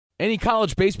Any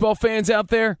college baseball fans out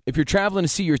there? If you're traveling to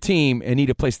see your team and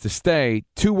need a place to stay,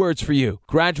 2 words for you: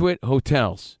 Graduate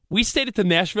Hotels. We stayed at the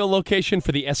Nashville location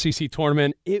for the SEC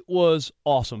tournament. It was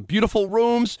awesome. Beautiful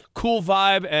rooms, cool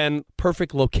vibe, and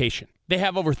perfect location. They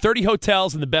have over 30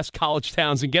 hotels in the best college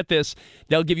towns, and get this,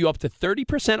 they'll give you up to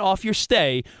 30% off your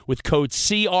stay with code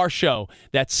CRSHOW.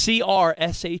 That's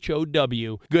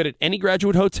CRSHOW. Good at any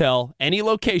Graduate Hotel, any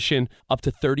location, up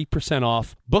to 30%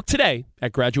 off. Book today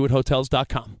at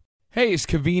graduatehotels.com. Hey, it's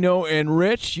Cavino and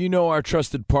Rich. You know our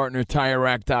trusted partner,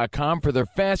 TireRack.com, for their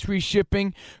fast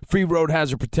reshipping, free road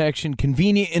hazard protection,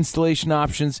 convenient installation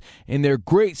options, and their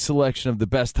great selection of the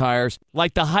best tires,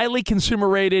 like the highly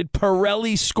consumer-rated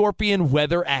Pirelli Scorpion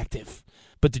Weather Active.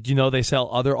 But did you know they sell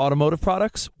other automotive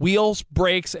products? Wheels,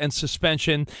 brakes, and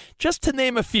suspension, just to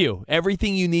name a few.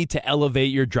 Everything you need to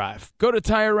elevate your drive. Go to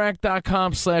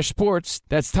TireRack.com/sports.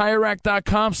 That's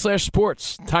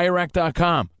TireRack.com/sports.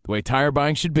 TireRack.com, the way tire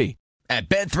buying should be. At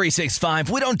Bet365,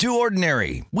 we don't do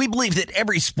ordinary. We believe that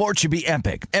every sport should be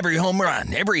epic. Every home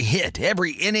run, every hit,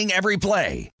 every inning, every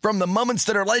play. From the moments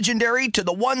that are legendary to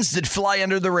the ones that fly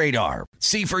under the radar.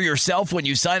 See for yourself when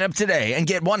you sign up today and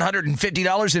get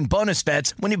 $150 in bonus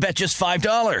bets when you bet just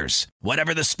 $5.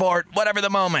 Whatever the sport, whatever the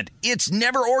moment, it's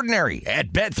never ordinary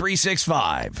at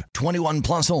Bet365. 21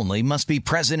 plus only. Must be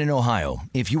present in Ohio.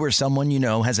 If you or someone you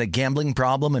know has a gambling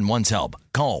problem and wants help,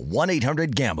 call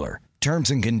 1-800-GAMBLER.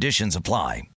 Terms and conditions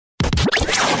apply.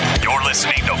 You're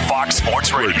listening to Fox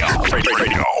Sports Radio.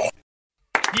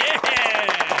 Yeah!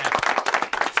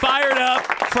 Fired up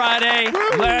Friday.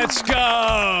 Let's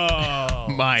go!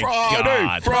 My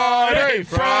God. Friday.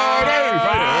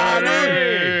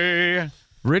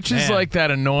 Rich is like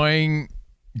that annoying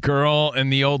girl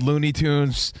in the old Looney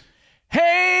Tunes.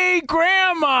 Hey,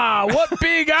 Grandma, what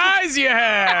big eyes you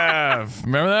have.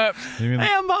 Remember that?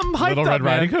 I'm hyped Little up, Red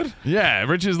man. Riding Hood? Yeah,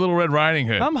 Rich's Little Red Riding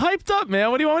Hood. I'm hyped up,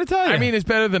 man. What do you want me to tell you? I mean, it's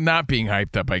better than not being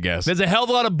hyped up, I guess. There's a hell of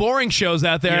a lot of boring shows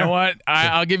out there. You know what?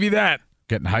 I'll give you that.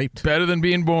 Getting hyped. Better than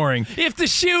being boring. If the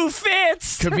shoe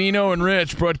fits. Cavino and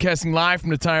Rich broadcasting live from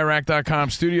the TireRack.com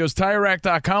studios.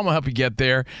 TireRack.com will help you get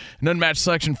there. An unmatched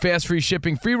selection, fast free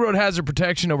shipping, free road hazard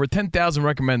protection, over 10,000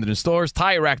 recommended in stores.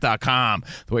 TireRack.com,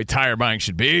 the way tire buying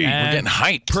should be. And we're getting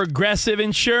hyped. Progressive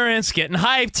Insurance, getting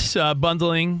hyped.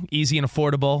 Bundling, easy and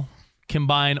affordable.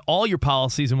 Combine all your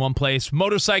policies in one place.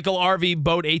 Motorcycle, RV,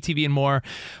 boat, ATV, and more.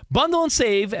 Bundle and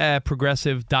save at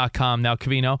Progressive.com. Now,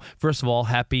 Cavino, first of all,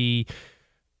 happy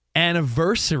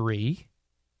anniversary.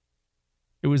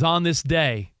 It was on this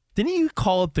day. Didn't you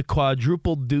call it the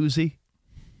quadruple doozy?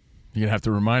 You're going to have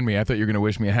to remind me. I thought you were going to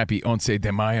wish me a happy Once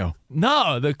de Mayo.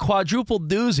 No, the quadruple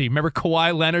doozy. Remember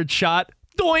Kawhi Leonard shot?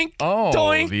 Doink,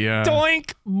 doink,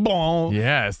 doink, boom.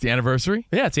 Yeah, it's the anniversary?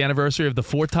 Yeah, it's the anniversary of the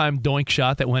 4-time doink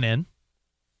shot that went in.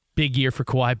 Big year for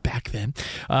Kawhi back then.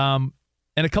 And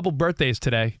a couple birthdays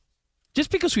today.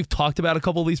 Just because we've talked about a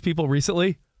couple of these people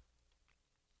recently.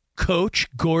 Coach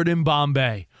Gordon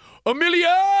Bombay.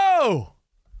 Emilio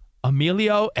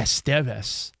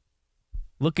Estevez.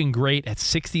 Looking great at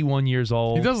 61 years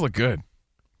old. He does look good.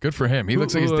 Good for him. He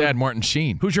looks like his dad, Martin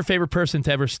Sheen. Who's your favorite person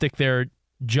to ever stick their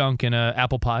junk in an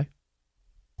apple pie?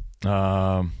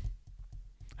 I'd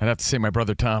have to say my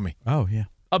brother Tommy. Oh, yeah.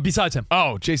 Besides him.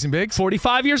 Oh, Jason Biggs?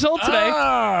 45 years old today.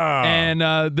 Oh. And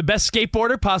the best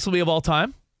skateboarder possibly of all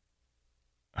time.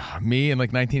 Me in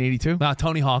like 1982?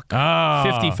 Tony Hawk.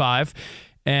 55.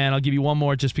 And I'll give you one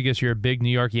more just because you're a big New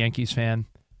York Yankees fan.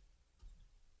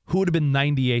 Who would have been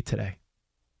 98 today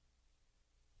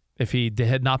if he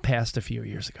had not passed a few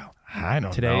years ago? I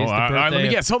don't Today know. Is the birthday let me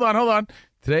guess. Hold on.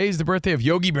 Today is the birthday of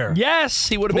Yogi Berra. Yes,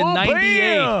 he would have been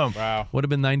 98. Bam! Wow. Would have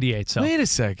been 98. So Wait a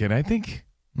second. I think,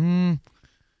 I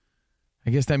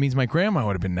guess that means my grandma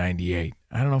would have been 98.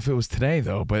 I don't know if it was today,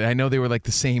 though, but I know they were like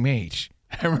the same age.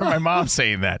 I remember my mom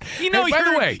saying that. You know, hey, by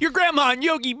the way, your grandma and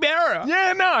Yogi Berra.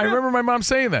 Yeah, no, I remember my mom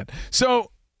saying that.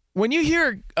 So when you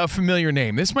hear a familiar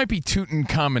name, this might be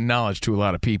Tutankhamun knowledge to a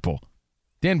lot of people.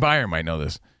 Dan Byer might know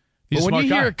this. But when you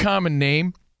hear a common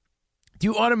name, do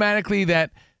you automatically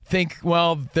think,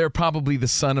 well, they're probably the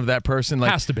son of that person?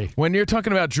 Like, has to be. When you're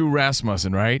talking about Drew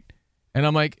Rasmussen, right? And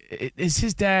I'm like, is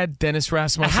his dad Dennis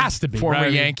Rasmussen? It has to be. Former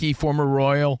right? Yankee, former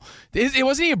Royal.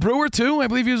 Wasn't he a Brewer, too? I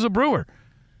believe he was a Brewer.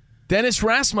 Dennis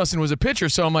Rasmussen was a pitcher,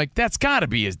 so I'm like, that's got to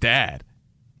be his dad.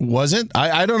 Was it?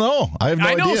 I don't know. I have no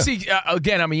idea. I know. See,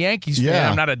 again, I'm a Yankees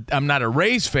fan. Yeah. I'm not a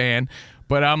Rays fan,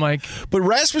 but I'm like. But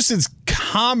Rasmussen's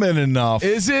common enough.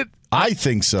 Is it? I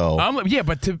think so. Yeah,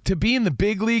 but to be in the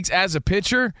big leagues as a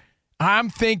pitcher, I'm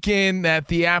thinking that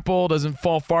the apple doesn't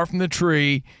fall far from the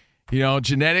tree. You know,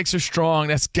 genetics are strong.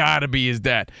 That's got to be his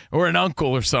dad or an uncle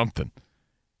or something.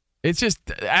 It's just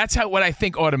that's what I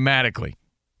think automatically.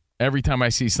 every time I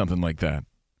see something like that.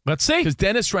 Let's see. Because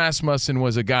Dennis Rasmussen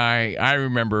was a guy I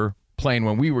remember playing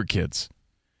when we were kids.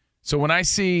 So when I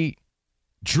see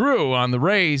Drew on the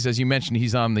Rays, as you mentioned,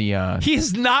 he's on the... he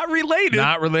is not related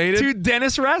to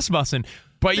Dennis Rasmussen.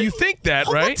 But you think that,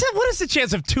 right? What is the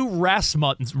chance of two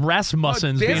Rasmussens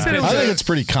being pitched? I think it's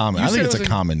pretty common. I think it's a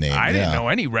common name. I didn't know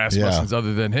any Rasmussens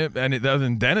other than him, and other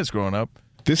than Dennis growing up.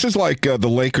 This is like the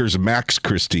Lakers' Max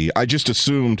Christie. I just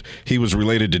assumed he was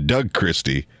related to Doug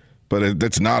Christie, but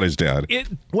that's not his dad.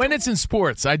 When it's in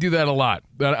sports, I do that a lot.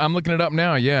 But I'm looking it up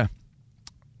now, yeah.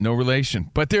 No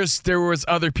relation. But there was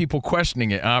other people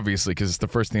questioning it, obviously, because it's the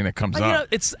first thing that comes up.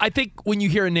 I think when you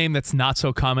hear a name that's not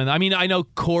so common, I mean, I know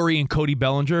Corey and Cody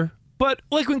Bellinger, but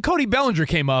like when Cody Bellinger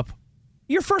came up,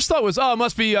 your first thought was, it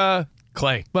must be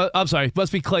Clay. But I'm sorry,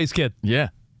 must be Clay's kid. Yeah,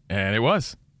 and it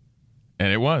was.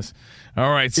 All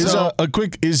right, so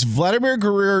is Vladimir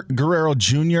Guerrero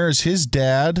Jr. is his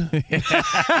dad?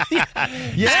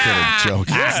 Yeah, joke.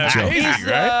 Amazing,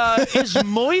 right? Is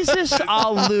Moises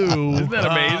Alou? Isn't that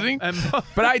amazing?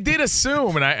 But I did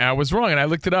assume, and I was wrong, and I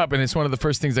looked it up, and it's one of the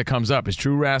first things that comes up. Is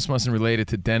Drew Rasmussen related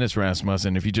to Dennis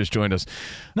Rasmussen? If you just joined us,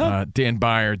 Dan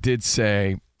Byer did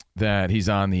say that he's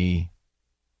on the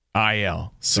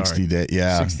IL. 60-day,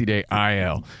 yeah. 60-day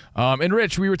IL. And,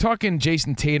 Rich, we were talking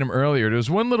Jason Tatum earlier. There was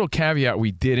one little caveat we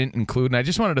didn't include, and I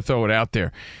just wanted to throw it out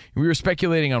there. We were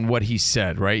speculating on what he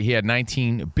said, right? He had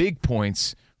 19 big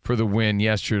points for the win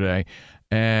yesterday,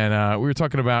 and we were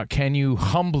talking about, can you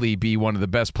humbly be one of the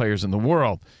best players in the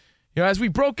world? You know, as we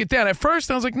broke it down, at first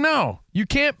I was like, no, you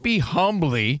can't be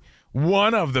humbly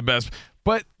one of the best.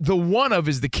 But the one of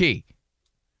is the key.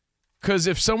 Because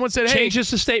if someone said, hey.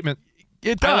 Changes the statement.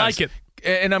 It does. I like it.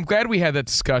 And I'm glad we had that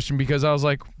discussion because I was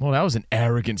like, well, that was an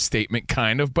arrogant statement,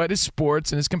 kind of, but it's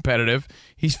sports and it's competitive.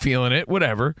 He's feeling it,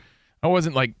 whatever. I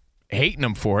wasn't like hating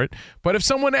him for it. But if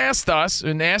someone asked us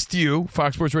and asked you,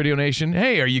 Fox Sports Radio Nation,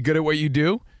 hey, are you good at what you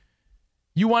do?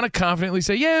 You want to confidently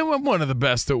say, yeah, I'm one of the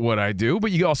best at what I do,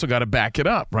 but you also got to back it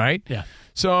up, right? Yeah.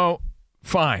 So,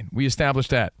 fine. We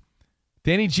established that.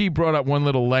 Danny G brought up one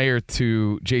little layer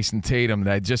to Jason Tatum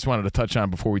that I just wanted to touch on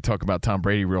before we talk about Tom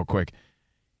Brady real quick.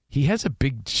 He has a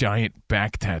big, giant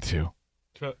back tattoo.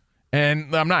 Sure.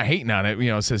 And I'm not hating on it.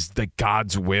 You know, it says the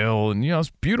God's will, and, you know, it's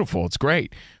beautiful. It's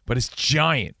great. But it's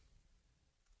giant.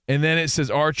 And then it says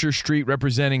Archer Street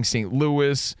representing St.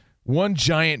 Louis. One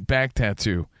giant back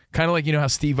tattoo. Kind of like, you know how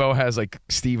Steve-O has, like,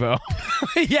 Steve-O?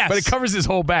 Yes. But it covers his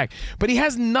whole back. But he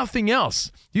has nothing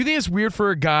else. Do you think it's weird for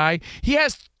a guy? He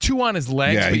has two on his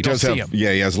legs, but you don't see him.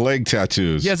 Yeah, he has leg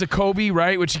tattoos. He has a Kobe,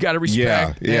 right, which you got to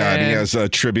respect. Yeah, and he has a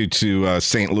tribute to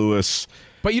St. Louis.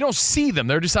 But you don't see them.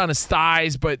 They're just on his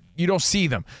thighs, but you don't see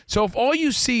them. So if all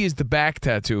you see is the back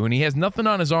tattoo and he has nothing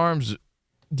on his arms,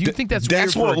 do you think that's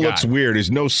weird for a guy? That's what looks weird, is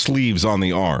no sleeves on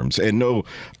the arms. And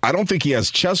I don't think he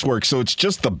has chest work, so it's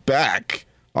just the back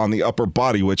on the upper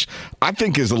body, which I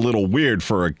think is a little weird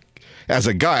as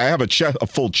a guy. I have a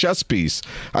full chest piece.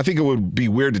 I think it would be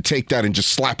weird to take that and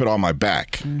just slap it on my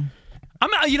back.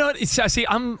 You know what? See,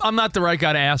 I'm not the right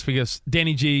guy to ask because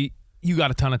Danny G, you got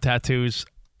a ton of tattoos.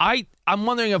 I'm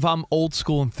wondering if I'm old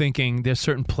school and thinking there's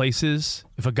certain places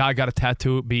if a guy got a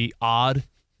tattoo it'd be odd.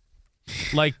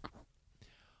 Like,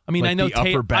 I mean, like I know the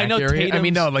upper back area. Tatum's, I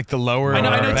mean, no, like the lower. I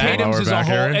know Tatum's is a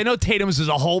whole. Area. I know Tatum's is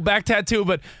a whole back tattoo,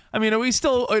 but I mean, are we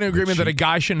still in agreement that a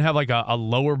guy shouldn't have like a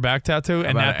lower back tattoo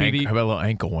and not be how about a little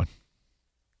ankle one?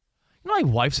 You know, my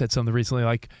wife said something recently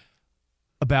like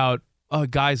about a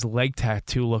guy's leg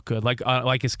tattoo look good,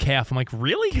 like his calf. I'm like,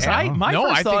 really? Because my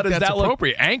first thought is that's that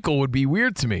appropriate. Ankle would be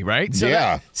weird to me, right? So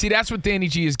yeah. See, that's what Danny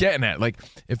G is getting at. Like,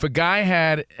 if a guy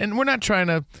had, and we're not trying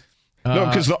to. No,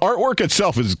 because the artwork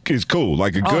itself is cool.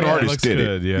 Like a good artist did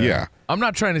good, it. Yeah. I'm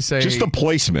not trying to say. Just the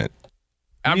placement.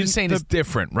 I'm just saying it's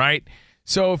different, right?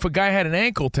 So if a guy had an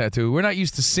ankle tattoo, we're not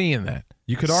used to seeing that.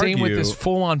 You could Same argue with this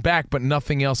full-on back, but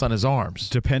nothing else on his arms.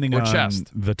 Depending or on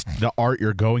chest. the art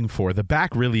you're going for, the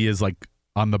back really is like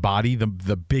on the body, the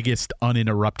biggest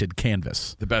uninterrupted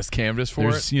canvas. The best canvas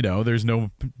for it? You know, there's no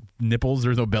nipples,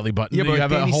 there's no belly button. Yeah, but you have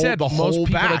Danny said the most whole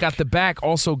people back. that got the back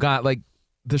also got like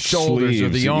the shoulders sleeves, or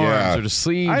the arms or the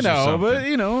sleeves. I know, or but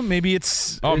you know, maybe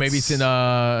it's maybe it's in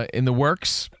the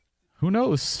works. Who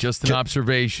knows? Just an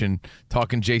observation.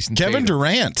 Talking Jason Kevin Tatum.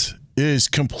 Durant is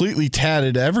completely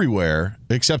tatted everywhere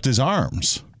except his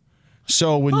arms.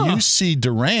 So when you see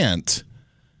Durant,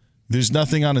 there's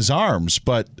nothing on his arms,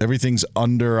 but everything's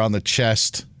under on the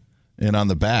chest and on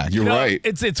the back. You're right.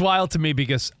 It's wild to me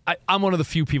because I'm one of the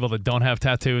few people that don't have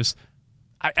tattoos.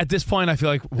 At this point, I feel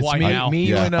like, why now? Me,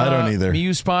 you, and I don't either. Me,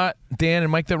 you, Spot, Dan,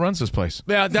 and Mike that runs this place.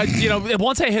 Yeah,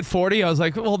 once I hit 40, I was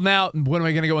like, well, now, what am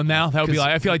I going to go with now? That would be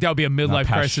like, I feel like that would be a midlife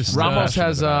crisis. Ramos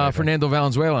has Fernando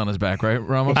Valenzuela on his back, right,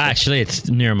 Ramos? Actually, it's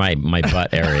near my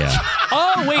butt area.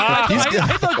 Oh, wait.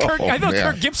 I thought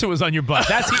Kirk Gibson was on your butt.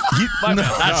 That's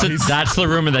the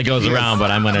rumor that goes around,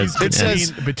 but I'm going to... It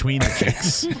says between the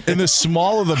cheeks. in the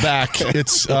small of the back,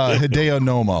 it's Hideo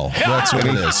Nomo. That's what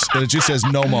it is. And it just says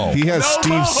Nomo. He has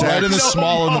Steve Sachs. Right in the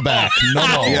small in the back.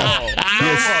 Nomo. Yeah.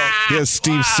 He has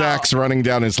Steve Sachs running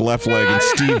down his left leg and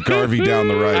Steve Garvey down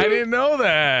the right. I didn't know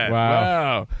that.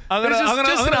 Wow. I'm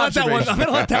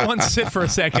gonna let that one sit for a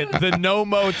second. The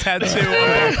No-Mo tattoo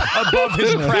above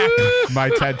his crack. My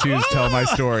tattoos tell my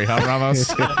story, huh, Ramos?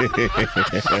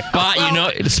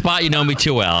 Spot, you know me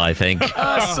too well, I think.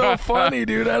 That's so funny,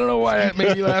 dude. I don't know why that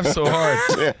made me laugh so hard.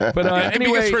 But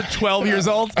anyway, because we're 12 years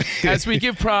old. As we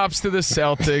give props to the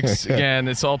Celtics, again,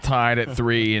 it's all tied at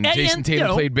 3, and Jason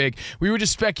Tatum played big. We were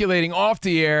just speculating off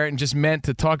the air and just meant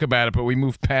to talk about it, but we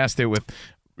moved past it with,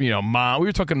 mom. We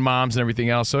were talking moms and everything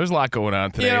else, so there's a lot going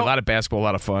on today. A lot of basketball, a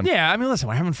lot of fun. Yeah, I mean, listen,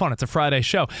 we're having fun. It's a Friday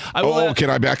show. Can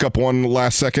I back up one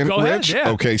last second, Go Rich? ahead,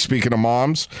 yeah. Okay, speaking of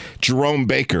moms, Jerome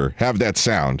Baker, have that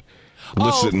sound.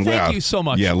 Listen, thank you so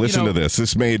much. Yeah, listen to this.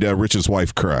 This made Rich's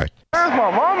wife cry. Where's my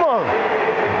mama?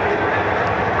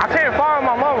 I can't find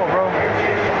my mama, bro.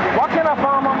 Why can't I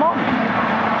find my mama?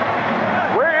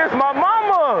 Where is my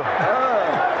mama?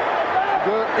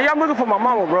 Yeah, I'm looking for my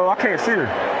mama, bro. I can't see her.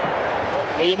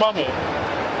 Where's your mama?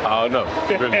 I don't know.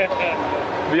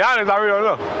 Be honest, I really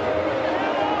don't know.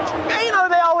 Man,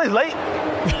 they always late.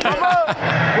 Mama,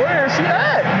 where is she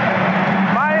at?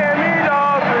 Miami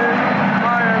Dolphins.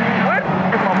 Miami. Where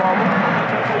is my mama?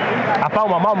 I found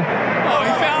my mama. Oh,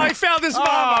 he found his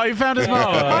mama. Oh, he found his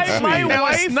mama. My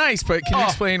wife. That's nice, but can you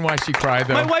explain why she cried,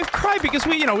 though? My wife cried because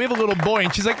we have a little boy,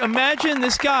 and she's like, imagine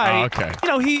this guy. Oh,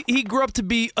 okay. He grew up to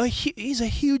be he's a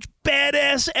huge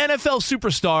badass NFL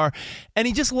superstar, and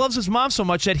he just loves his mom so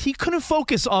much that he couldn't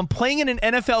focus on playing in an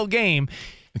NFL game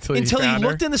until he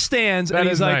looked in the stands and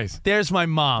he's like, nice. There's my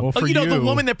mom. Well, the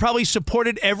woman that probably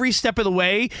supported every step of the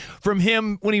way from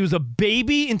him when he was a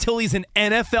baby until he's an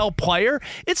NFL player.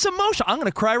 It's emotional. I'm going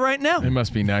to cry right now. It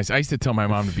must be nice. I used to tell my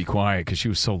mom to be quiet because she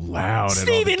was so loud.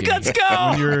 Steven, let's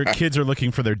go. When your kids are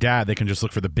looking for their dad, they can just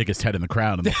look for the biggest head in the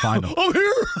crowd and they'll find him. Oh,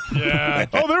 here. Yeah.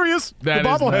 Oh, there he is. That the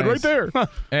bobblehead nice. right there.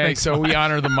 Hey, so we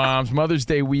honor the moms. Mother's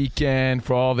Day weekend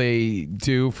for all they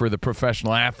do for the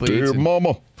professional athletes. Dear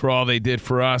mama. For all they did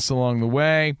for us along the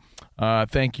way.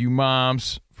 Thank you,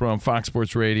 moms, from Fox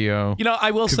Sports Radio. I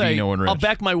will say, I'll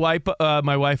back my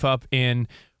wife up in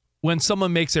when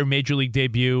someone makes their major league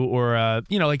debut or,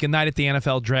 like a night at the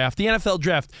NFL draft. The NFL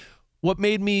draft, what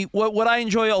I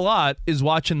enjoy a lot is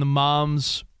watching the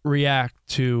moms react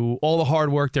to all the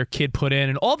hard work their kid put in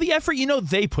and all the effort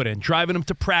they put in, driving them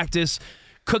to practice,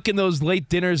 cooking those late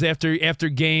dinners after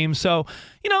games. So,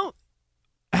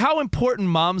 how important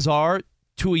moms are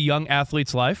to a young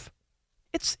athlete's life,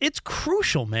 it's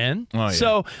crucial, man. Oh, yeah.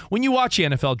 So when you watch the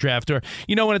NFL draft, or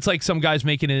when it's like some guy's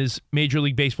making his Major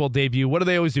League Baseball debut, what do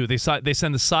they always do? They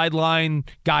send the sideline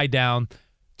guy down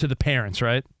to the parents,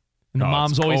 right? And the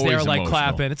mom's always there, like emotional.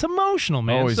 clapping. It's emotional,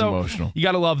 man. Always emotional. You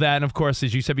got to love that. And of course,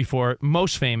 as you said before,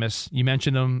 most famous. You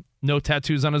mentioned him. No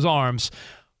tattoos on his arms,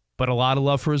 but a lot of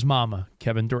love for his mama,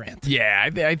 Kevin Durant. Yeah,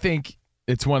 I think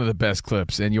it's one of the best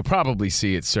clips, and you'll probably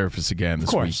see it surface again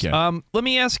this weekend. Let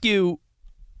me ask you,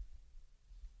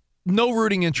 no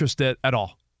rooting interest at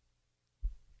all?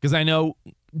 Because I know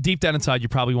deep down inside you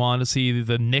probably want to see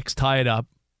the Knicks tie it up.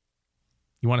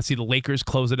 You want to see the Lakers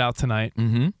close it out tonight.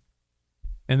 Mm-hmm.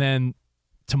 And then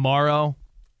tomorrow,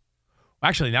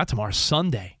 actually not tomorrow,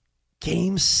 Sunday,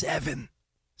 Game 7.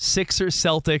 Sixers,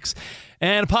 Celtics,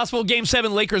 and a possible Game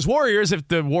 7 Lakers-Warriors if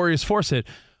the Warriors force it.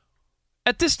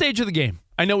 At this stage of the game,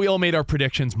 I know we all made our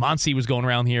predictions. Monty was going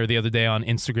around here the other day on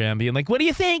Instagram being like, what do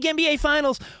you think, NBA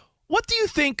Finals? What do you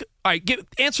think? All right,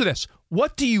 answer this.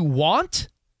 What do you want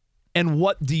and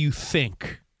what do you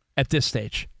think at this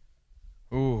stage?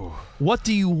 Ooh. What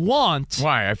do you want?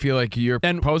 Why? I feel like you're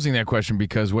posing that question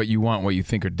because what you want, what you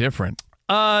think are different.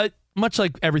 Much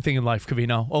like everything in life,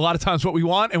 Covino. A lot of times what we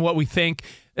want and what we think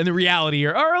and the reality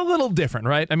are a little different,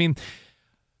 right? I mean,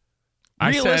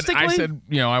 realistically, I said,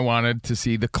 I wanted to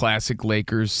see the classic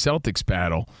Lakers-Celtics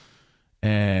battle,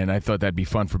 and I thought that'd be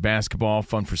fun for basketball,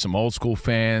 fun for some old school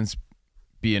fans,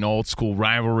 be an old school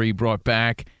rivalry brought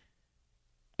back,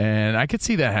 and I could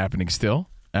see that happening still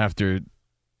after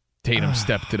Tatum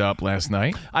stepped it up last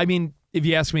night. I mean, if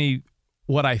you ask me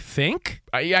what I think,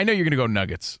 I know you're going to go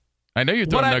Nuggets. I know you're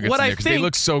throwing Nuggets in there because they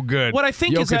look so good. What I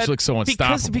think Jokic is that looks so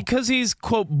unstoppable. because he's,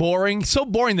 quote, boring, so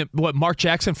boring that, Mark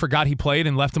Jackson forgot he played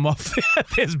and left him off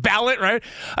his ballot, right?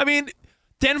 I mean,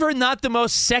 Denver, not the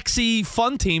most sexy,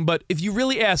 fun team, but if you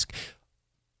really ask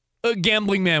a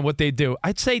gambling man what they do,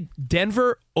 I'd say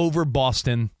Denver over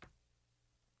Boston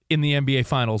in the NBA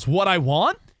Finals. What I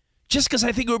want? Just because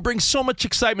I think it would bring so much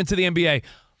excitement to the NBA.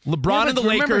 LeBron and the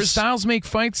remember, Lakers. Styles make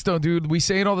fights, though, dude. We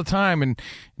say it all the time, and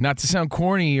not to sound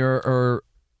corny or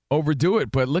overdo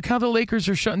it, but look how the Lakers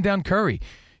are shutting down Curry.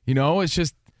 You know, it's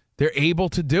just they're able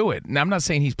to do it. Now, I'm not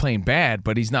saying he's playing bad,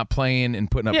 but he's not playing and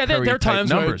putting up Curry there are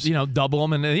times numbers. where, double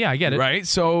them, and I get it. Right?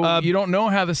 So you don't know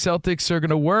how the Celtics are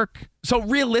going to work. So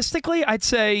realistically, I'd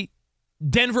say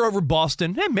Denver over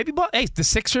Boston. Hey, maybe the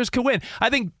Sixers could win.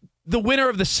 I think the winner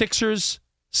of the Sixers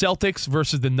Celtics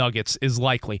versus the Nuggets is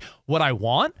likely. What I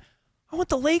want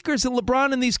the Lakers and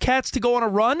LeBron and these cats to go on a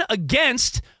run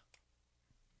against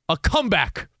a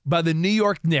comeback by the New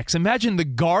York Knicks. Imagine the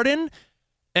Garden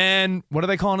and what are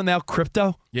they calling it now?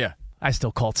 Crypto? Yeah. I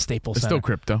still call it Staples It's Center. still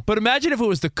crypto. But imagine if it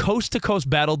was the coast-to-coast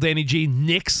battle, Danny G,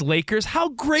 Knicks, Lakers. How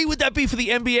great would that be for the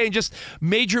NBA and just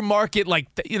major market?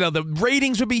 The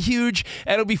ratings would be huge,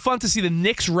 and it would be fun to see the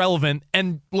Knicks relevant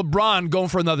and LeBron going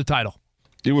for another title.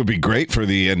 It would be great for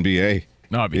the NBA.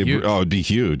 No, it'd be huge. It'd be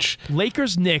huge.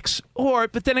 Lakers, Knicks,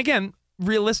 but then again,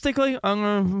 realistically,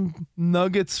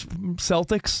 Nuggets,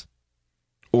 Celtics.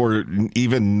 Or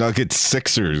even Nuggets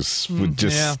Sixers would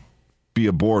just be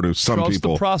aboard of some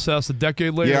people. The process a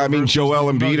decade later. Yeah, I mean,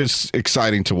 Joel Embiid is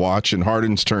exciting to watch, and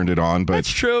Harden's turned it on. But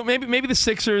that's true. Maybe the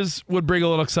Sixers would bring a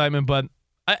little excitement, but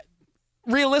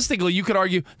realistically, you could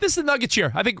argue this is the Nuggets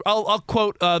year. I think I'll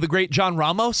quote the great John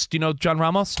Ramos. Do you know John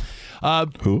Ramos?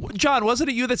 Who? John, wasn't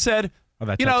it you that said,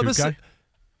 that this guy?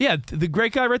 Yeah, the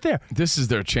great guy right there. This is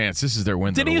their chance. This is their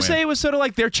window. Didn't you say it was sort of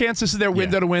like their chance? This is their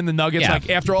window to win the Nuggets. Yeah. Like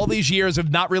after all these years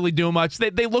of not really doing much,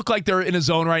 they look like they're in a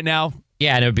zone right now.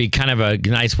 Yeah, and it would be kind of a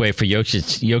nice way for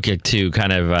Jokic to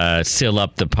kind of seal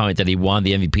up the point that he won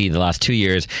the MVP the last 2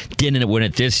 years, didn't win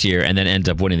it this year, and then ends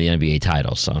up winning the NBA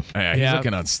title. So he's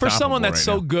looking unstoppable for someone that's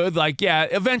right so now. good.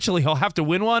 Eventually he'll have to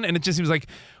win one, and it just seems like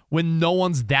when no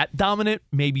one's that dominant,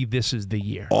 maybe this is the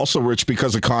year. Also, Rich,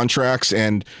 because of contracts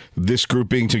and this group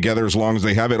being together as long as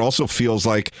they have, it also feels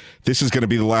like this is going to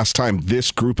be the last time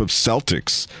this group of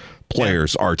Celtics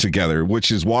players are together,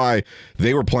 which is why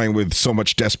they were playing with so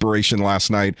much desperation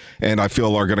last night, and I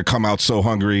feel are going to come out so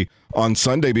hungry on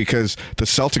Sunday because the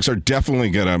Celtics are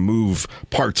definitely going to move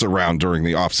parts around during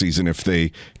the offseason if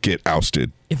they get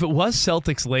ousted. If it was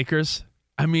Celtics-Lakers,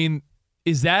 I mean,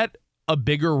 is that a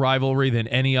bigger rivalry than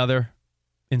any other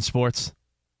in sports?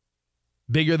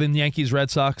 Bigger than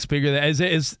Yankees-Red Sox? Bigger than is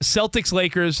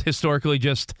Celtics-Lakers historically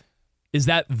just, is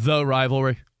that the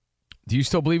rivalry? Do you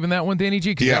still believe in that one, Danny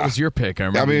G? Because that was your pick. I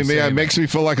remember. It makes me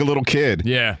feel like a little kid.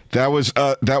 Yeah, that was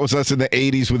us in the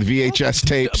 '80s with VHS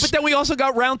tapes. But then we also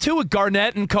got round 2 with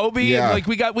Garnett and Kobe. Yeah. And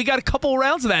we got a couple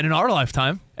rounds of that in our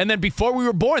lifetime. And then before we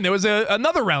were born, there was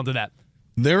another round of that.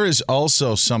 There is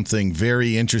also something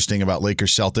very interesting about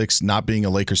Lakers Celtics. Not being a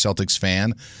Lakers Celtics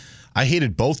fan, I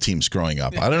hated both teams growing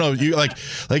up. I don't know. You like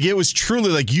it was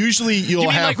truly like usually you'll you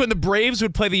mean have like when the Braves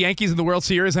would play the Yankees in the World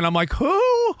Series, and I'm like, who?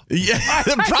 Yeah,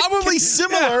 probably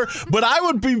similar. Yeah. But I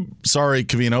would be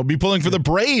be pulling for the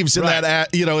Braves in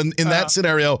that in that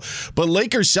scenario. But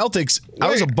Lakers Celtics, I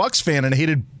was a Bucks fan and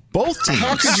hated both teams.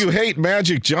 How could you hate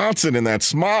Magic Johnson in that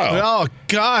smile? Oh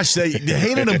gosh, they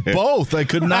hated them both. I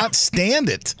could not stand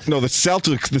it. No, the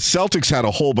Celtics had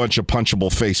a whole bunch of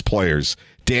punchable face players.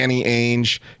 Danny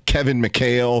Ainge, Kevin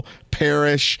McHale,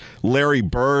 Parrish, Larry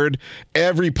Bird.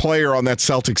 Every player on that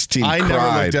Celtics team cried.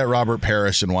 Never looked at Robert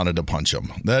Parrish and wanted to punch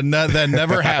him. That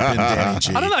never happened, Danny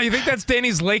G. I don't know. You think that's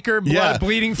Danny's Laker blood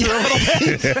bleeding through a little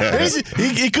bit?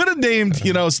 He could have named,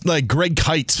 like Greg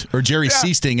Kite or Jerry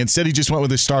Seasting. Instead, he just went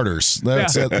with his starters.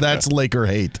 That's Laker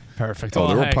hate. Perfect. Oh,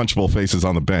 there were punchable faces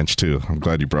on the bench, too. I'm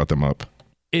glad you brought them up.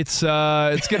 It's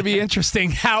going to be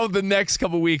interesting how the next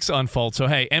couple weeks unfold. So,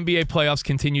 hey, NBA playoffs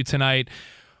continue tonight.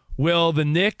 Will the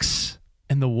Knicks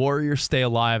and the Warriors stay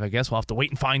alive? I guess we'll have to wait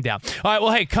and find out. All right,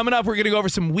 well, hey, coming up, we're going to go over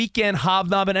some weekend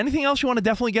hobnobbing. Anything else you want to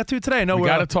definitely get to today? I know we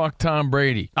got to talk Tom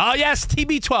Brady. Oh, yes,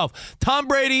 TB12. Tom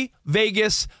Brady,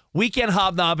 Vegas, weekend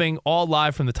hobnobbing, all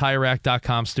live from the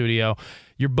TireRack.com studio.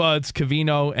 Your buds,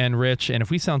 Covino and Rich. And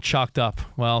if we sound chalked up,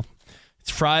 well, it's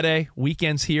Friday,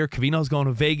 weekend's here. Covino's going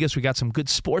to Vegas. We got some good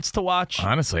sports to watch.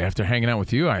 Honestly, after hanging out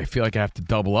with you, I feel like I have to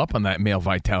double up on that male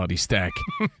vitality stack.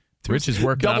 Rich is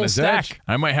working on his edge.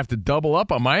 I might have to double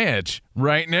up on my edge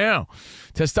right now.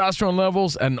 Testosterone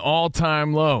levels at an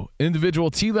all-time low. Individual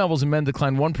T levels in men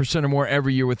decline 1% or more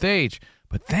every year with age.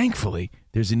 But thankfully,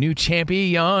 There's a new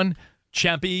champion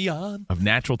of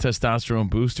natural testosterone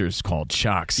boosters called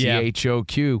CHOQ,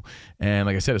 CHOQ. And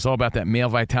like I said, it's all about that male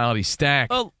vitality stack.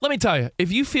 Well, let me tell you,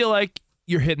 if you feel like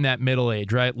you're hitting that middle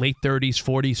age, right? Late 30s,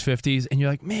 40s, 50s, and you're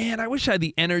like, man, I wish I had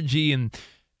the energy and,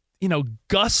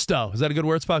 gusto. Is that a good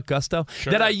word spot? Gusto?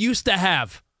 Sure. That I used to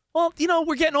have. Well,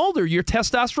 we're getting older. Your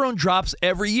testosterone drops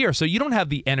every year, so you don't have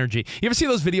the energy. You ever see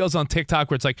those videos on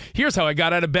TikTok where it's like, here's how I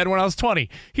got out of bed when I was 20.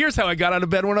 Here's how I got out of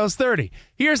bed when I was 30.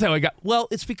 Here's how I got... Well,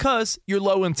 it's because you're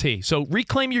low in T. So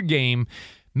reclaim your game,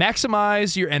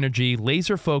 maximize your energy,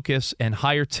 laser focus, and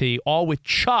higher T, all with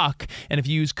CHOQ. And if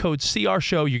you use code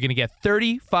CRSHOW, you're going to get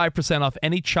 35% off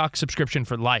any CHOQ subscription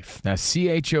for life. That's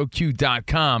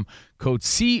CHOQ.com, code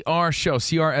CRSHOW,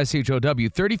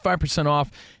 CRSHOW, 35%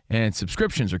 off. And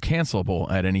subscriptions are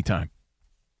cancelable at any time.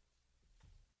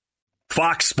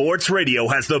 Fox Sports Radio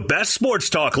has the best sports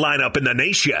talk lineup in the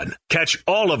nation. Catch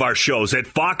all of our shows at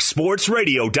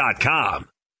foxsportsradio.com.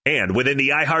 And within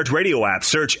the iHeartRadio app,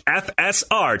 search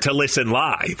FSR to listen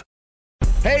live.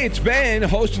 Hey, it's Ben,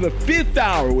 host of The Fifth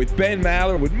Hour with Ben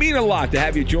Maller. It would mean a lot to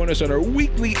have you join us on our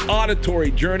weekly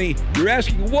auditory journey. You're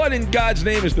asking, what in God's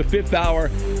name is The Fifth Hour?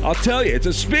 I'll tell you, it's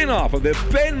a spin-off of The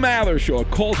Ben Maller Show, a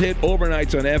cult hit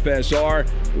overnights on FSR.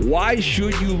 Why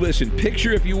should you listen?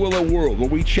 Picture, if you will, a world where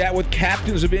we chat with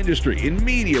captains of industry in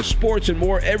media, sports, and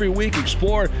more every week.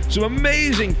 Explore some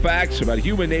amazing facts about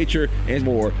human nature and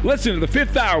more. Listen to The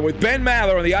Fifth Hour with Ben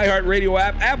Maller on the iHeartRadio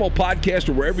app, Apple Podcast,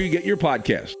 or wherever you get your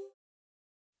podcasts.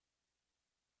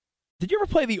 Did you ever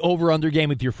play the over-under game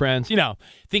with your friends?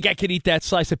 Think I could eat that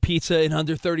slice of pizza in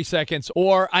under 30 seconds?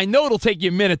 Or I know it'll take you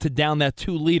a minute to down that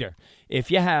 2-liter.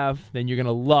 If you have, then you're going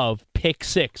to love Pick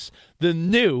Six, the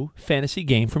new fantasy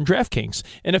game from DraftKings,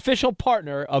 an official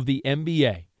partner of the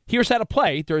NBA. Here's how to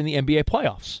play during the NBA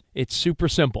playoffs. It's super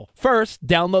simple. First,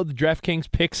 download the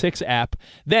DraftKings Pick Six app.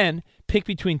 Then, pick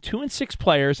between 2 and 6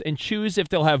 players and choose if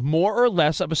they'll have more or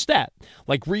less of a stat,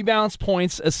 like rebounds,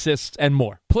 points, assists, and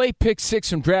more. Play Pick Six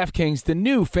from DraftKings, the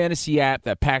new fantasy app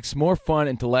that packs more fun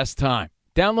into less time.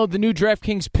 Download the new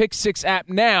DraftKings Pick Six app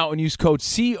now and use code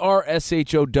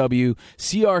CRSHOW,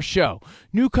 CRSHOW.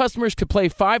 New customers could play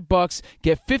 $5,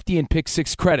 get 50 in Pick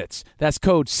Six credits. That's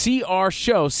code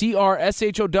CRSHOW,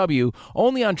 CRSHOW,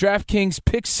 only on DraftKings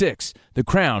Pick Six. The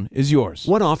crown is yours.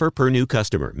 One offer per new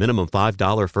customer. Minimum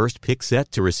 $5 first pick set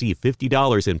to receive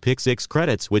 $50 in Pick Six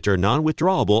credits, which are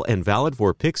non-withdrawable and valid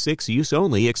for Pick Six use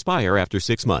only. Expire after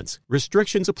 6 months.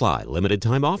 Restrictions apply. Limited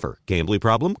time offer. Gambling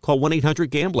problem? Call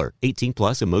 1-800-GAMBLER. 18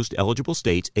 plus in most eligible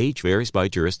states. Age varies by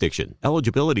jurisdiction.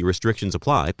 Eligibility restrictions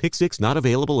apply. Pick Six not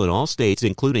available in all states,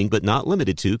 including but not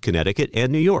limited to Connecticut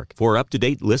and New York. For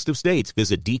up-to-date list of states,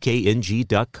 visit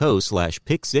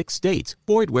dkng.co/pick6states.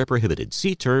 Void where prohibited.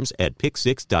 See terms at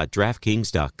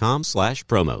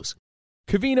pick6.draftkings.com/promos.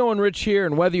 Covino and Rich here,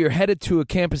 and whether you're headed to a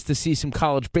campus to see some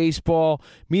college baseball,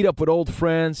 meet up with old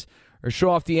friends, or show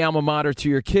off the alma mater to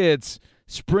your kids,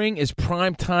 spring is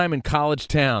prime time in college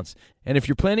towns. And if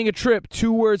you're planning a trip,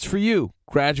 2 words for you: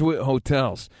 Graduate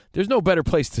Hotels. There's no better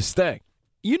place to stay.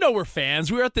 We're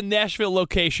fans. We were at the Nashville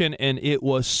location, and it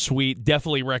was sweet.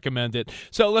 Definitely recommend it.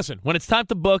 So listen, when it's time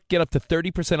to book, get up to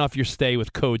 30% off your stay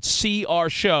with code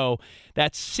CRSHOW.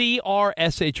 That's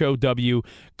CRSHOW.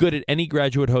 Good at any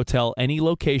Graduate Hotel, any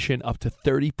location, up to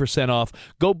 30% off.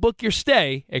 Go book your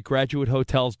stay at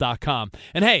graduatehotels.com.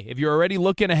 And hey, if you're already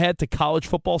looking ahead to college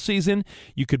football season,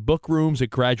 you could book rooms at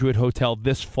Graduate Hotel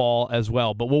this fall as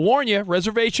well. But we'll warn you,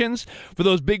 reservations for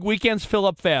those big weekends fill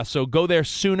up fast, so go there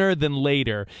sooner than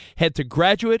later. Head to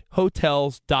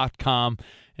graduatehotels.com.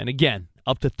 And again,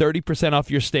 up to 30%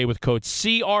 off your stay with code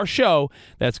CRSHOW.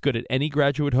 That's good at any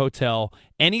Graduate Hotel,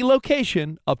 any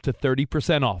location, up to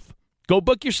 30% off. Go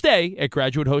book your stay at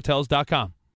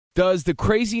graduatehotels.com. Does the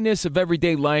craziness of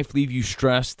everyday life leave you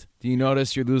stressed? Do you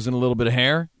notice you're losing a little bit of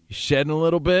hair? You're shedding a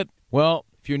little bit? Well,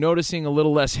 if you're noticing a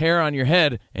little less hair on your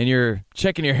head and you're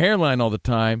checking your hairline all the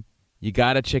time, you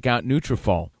got to check out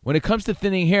Nutrafol. When it comes to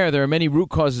thinning hair, there are many root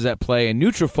causes at play, and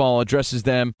Nutrafol addresses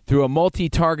them through a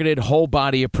multi-targeted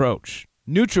whole-body approach.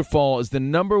 Nutrafol is the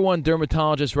 #1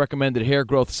 dermatologist-recommended hair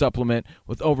growth supplement,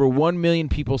 with over 1 million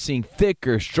people seeing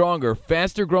thicker, stronger,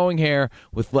 faster-growing hair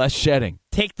with less shedding.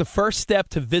 Take the first step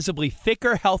to visibly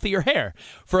thicker, healthier hair.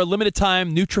 For a limited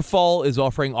time, Nutrafol is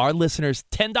offering our listeners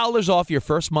 $10 off your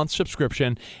first month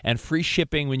subscription and free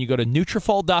shipping when you go to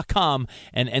Nutrafol.com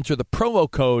and enter the promo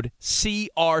code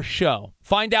CRSHOW.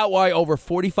 Find out why over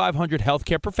 4,500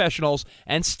 healthcare professionals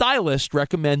and stylists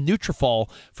recommend Nutrafol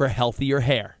for healthier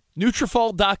hair.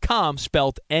 Nutrafol.com,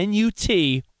 spelled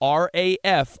Nutrafol.com,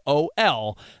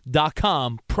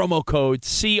 promo code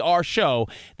CRSHOW.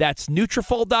 That's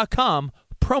Nutrafol.com,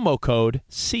 promo code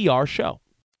CRSHOW.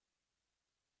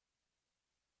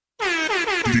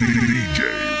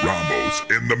 DJ Ramos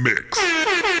in the mix.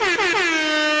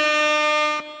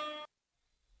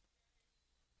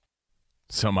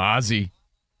 Some Ozzy.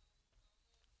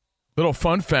 Little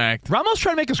fun fact. Ramos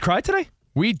trying to make us cry today?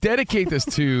 We dedicate this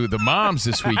to the moms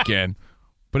this weekend,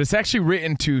 but it's actually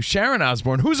written to Sharon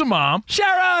Osbourne. Who's a mom?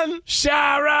 Sharon!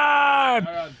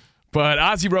 But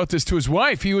Ozzy wrote this to his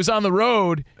wife. He was on the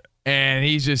road, and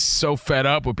he's just so fed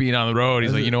up with being on the road.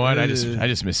 He's like, you know what? I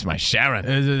just miss my Sharon.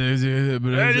 I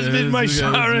just miss my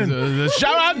Sharon.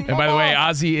 Sharon! And by the way,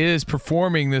 Ozzy is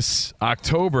performing this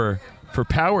October for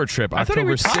Power Trip,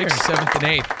 October 6th, 7th,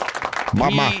 and 8th.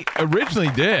 Mama. He originally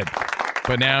did,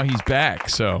 but now he's back.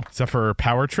 So Is that for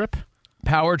Power Trip?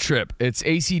 Power Trip. It's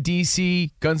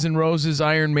AC/DC, Guns N' Roses,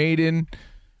 Iron Maiden,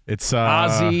 It's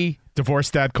Ozzy,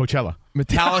 Divorced Dad Coachella.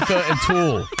 Metallica, and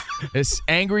Tool. It's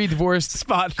angry, divorced,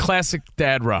 spot, classic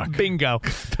dad rock. Bingo.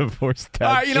 Divorced Dad.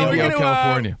 All right,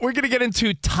 California. we're going to get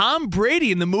into Tom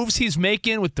Brady and the moves he's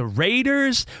making with the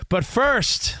Raiders. But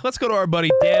first, let's go to our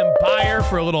buddy Dan Byer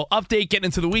for a little update getting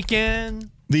into the weekend.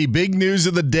 The big news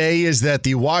of the day is that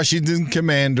the Washington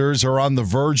Commanders are on the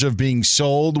verge of being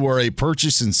sold, where a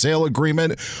purchase and sale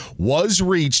agreement was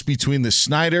reached between the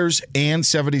Snyders and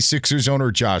 76ers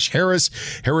owner Josh Harris.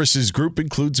 Harris's group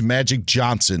includes Magic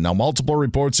Johnson. Now, multiple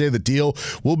reports say the deal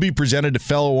will be presented to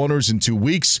fellow owners in 2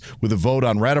 weeks, with a vote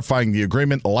on ratifying the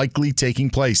agreement likely taking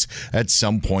place at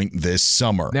some point this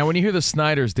summer. Now, when you hear the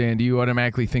Snyders, Dan, do you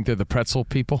automatically think they're the pretzel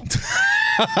people?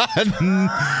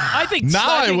 I think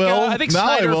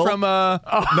Snyder from no,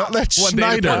 that's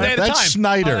Schneider. That's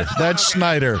Schneider. That's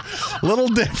Schneider. Little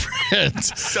different.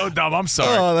 So dumb. I'm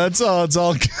sorry. Oh, that's all. It's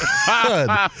all good.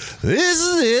 This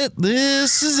is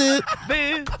it.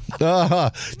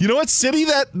 You know what city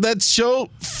that show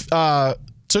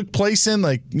took place in?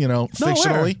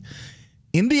 Fictionally.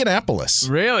 Indianapolis.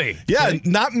 Really? Yeah,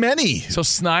 not many. So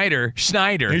Schneider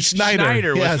was yes.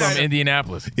 from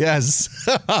Indianapolis. Yes.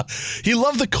 He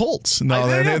loved the Colts. No,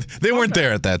 they weren't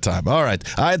there at that time. All right.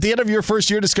 At the end of your first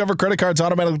year, Discover credit cards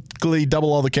automatically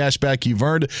double all the cash back you've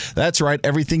earned. That's right.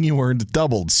 Everything you earned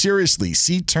doubled. Seriously.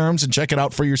 See terms and check it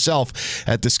out for yourself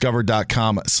at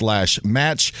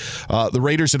discover.com/match. The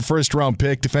Raiders and first-round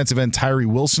pick defensive end Tyree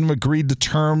Wilson agreed to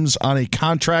terms on a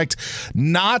contract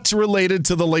not related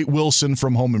to the late Wilson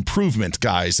from Home Improvement,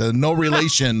 guys. No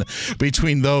relation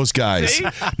between those guys.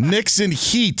 Knicks and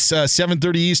Heat,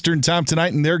 7:30 Eastern time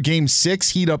tonight in their Game 6.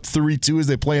 Heat up 3-2 as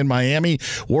they play in Miami.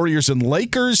 Warriors and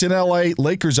Lakers in L.A.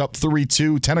 Lakers up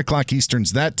 3-2. 10 o'clock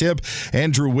Eastern's that tip.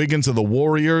 Andrew Wiggins of the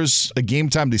Warriors, a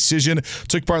game-time decision.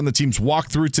 Took part in the team's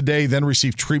walkthrough today, then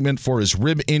received treatment for his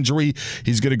rib injury.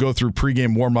 He's going to go through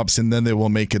pregame warm-ups, and then they will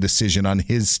make a decision on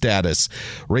his status.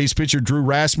 Rays pitcher Drew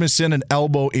Rasmussen, an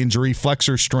elbow injury,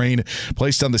 flexor strain,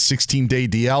 placed on the 16-day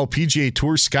DL. PGA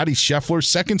Tour, Scotty Scheffler,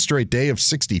 second straight day of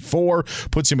 64,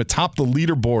 puts him atop the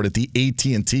leaderboard at the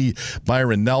AT&T.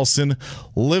 Byron Nelson.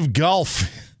 Live Golf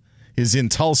is in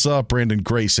Tulsa. Brandon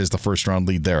Grace has the first-round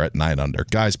lead there at 9 under.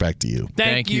 Guys, back to you.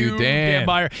 Thank you, Dan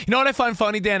Byer. You know what I find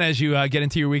funny, Dan, as you get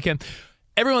into your weekend?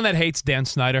 Everyone that hates Dan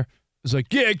Snyder is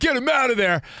like, yeah, get him out of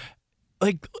there.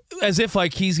 Like, as if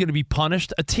he's going to be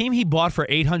punished. A team he bought for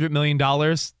 $800 million,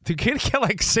 they're going to get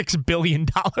 $6 billion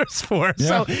for. Yeah.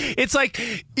 So it's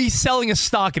like he's selling a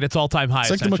stock at its all-time high. It's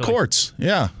like the McCourts.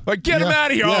 Yeah. Get him out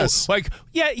of here. Yes.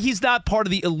 He's not part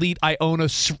of the elite. I own a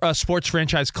sports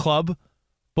franchise club.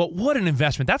 But what an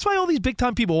investment. That's why all these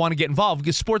big-time people want to get involved,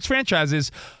 because sports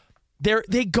franchises,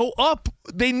 they go up.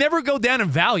 They never go down in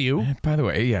value. By the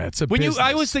way, yeah, it's a business.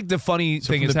 I always think the funny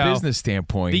thing is from how the business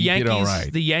standpoint, the Yankees, you get all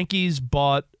right. The Yankees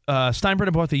bought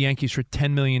Steinbrenner bought the Yankees for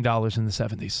 $10 million in the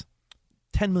 70s.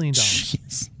 $10 million.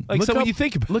 Jeez. When you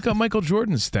think about it. Look at Michael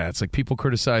Jordan's stats. People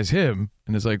criticize him,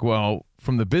 and it's like, well,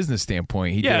 from the business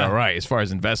standpoint, he did all right as far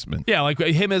as investment. Yeah,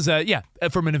 him as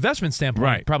from an investment standpoint,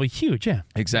 right. Probably huge, yeah.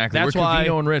 Exactly. We're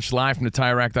Covino and Rich live from the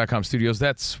TireRack.com studios.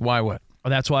 That's why what? Well,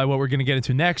 that's why what we're going to get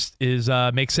into next is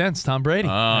Make Sense, Tom Brady.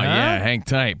 Oh, yeah, hang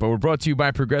tight. But we're brought to you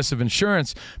by Progressive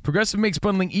Insurance. Progressive makes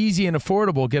bundling easy and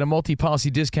affordable. Get a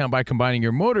multi-policy discount by combining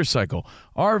your motorcycle,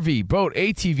 RV, boat,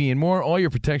 ATV, and more. All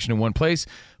your protection in one place.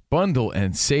 Bundle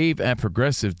and save at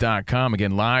Progressive.com.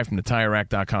 Again, live from the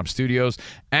TireRack.com studios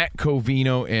at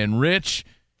Covino and Rich,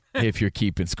 if you're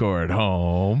keeping score at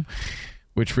home.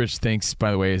 Which Rich thinks,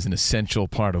 by the way, is an essential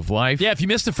part of life. Yeah, if you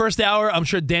missed the first hour, I'm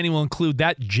sure Danny will include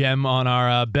that gem on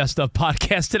our Best Of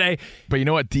podcast today. But you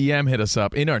know what? DM hit us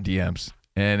up in our DMs,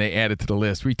 and they added to the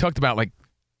list. We talked about,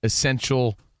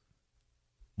 essential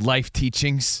life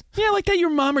teachings. Yeah, like that your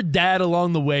mom or dad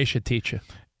along the way should teach you.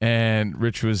 and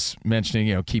Rich was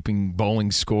mentioning, keeping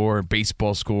bowling score,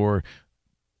 baseball score,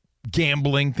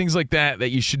 gambling, things like that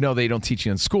you should know they don't teach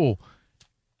you in school.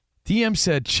 DM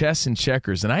said chess and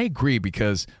checkers, and I agree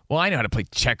because, I know how to play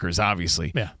checkers,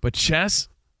 obviously. Yeah. But chess,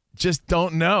 just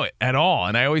don't know it at all.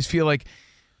 And I always feel like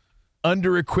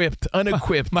unequipped.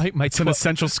 It's an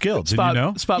essential skill. Did you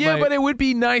know? But it would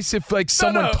be nice if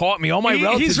someone taught me. All my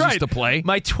relatives used to play.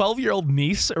 My 12-year-old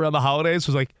niece around the holidays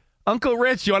was like, Uncle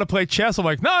Rich, you want to play chess? I'm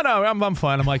like, no, I'm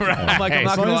fine. I'm like, I'm not going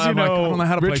to. I don't know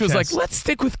how to Rich play was chess. like, let's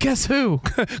stick with Guess Who.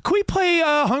 Can we play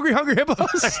Hungry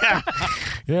Hippos?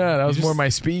 Yeah, that was more my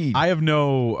speed. I have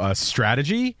no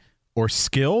strategy or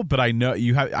skill, but I know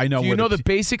you have. I know. Do you know the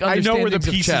basic understanding of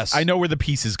chess? I know where the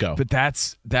pieces go. But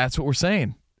that's what we're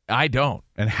saying. I don't.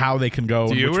 And how they can go,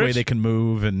 and which way they can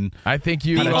move, and I think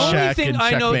you. The only thing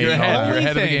I know, you're ahead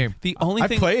of the game. The only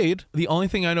thing The only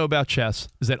thing I know about chess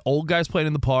is that old guys played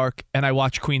in the park, and I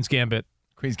watched Queen's Gambit.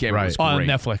 Was great. On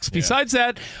Netflix. Yeah. Besides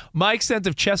that, my extent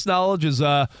of chess knowledge is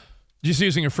just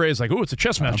using a phrase like, "Oh, it's a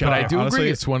chess match." But I do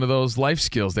agree, it's one of those life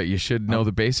skills that you should know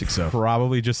the basics of.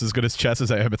 Probably just as good as chess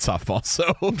as I am at softball.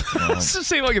 So let's just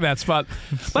say, look at that spot.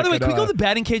 By the way, can we go to the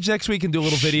batting cage next week and do a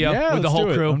little video with the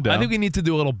whole crew? I think we need to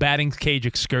do a little batting cage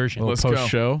excursion. Let's go.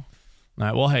 Show. All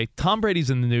right. Well, hey, Tom Brady's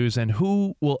in the news, and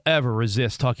who will ever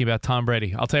resist talking about Tom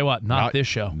Brady? I'll tell you what, not this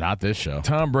show. Not this show.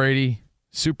 Tom Brady,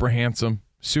 super handsome,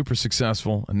 super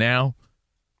successful, and now.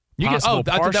 I thought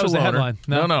that was the headline.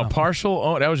 No.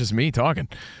 Partial. That was just me talking.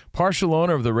 Partial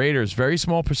owner of the Raiders. Very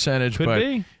small percentage. Could but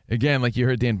be. Again, like you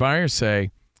heard Dan Byer say,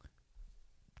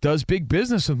 does big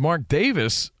business with Mark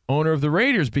Davis, owner of the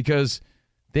Raiders, because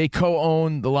they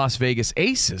co-own the Las Vegas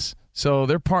Aces. So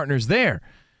they're partners there.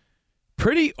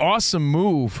 Pretty awesome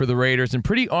move for the Raiders and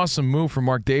pretty awesome move for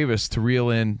Mark Davis to reel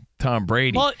in Tom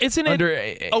Brady. Well, isn't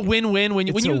it a win-win?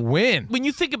 It's a win. When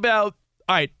you think about,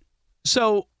 all right,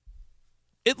 so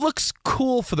it looks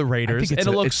cool for the Raiders.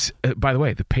 By the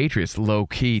way, the Patriots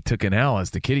low-key took an L, as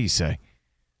the kiddies say.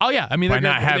 Oh, yeah. I mean, by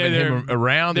not having him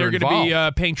around, they're going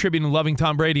to be paying tribute and loving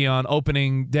Tom Brady on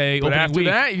opening day. But after week.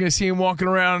 that, you're going to see him walking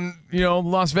around,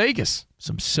 Las Vegas.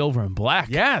 Some silver and black.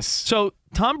 Yes. So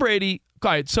Tom Brady.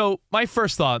 All right. So my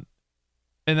first thought,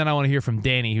 and then I want to hear from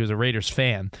Danny, who's a Raiders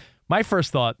fan. My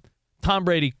first thought: Tom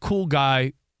Brady, cool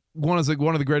guy, one of the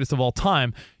greatest of all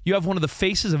time. You have one of the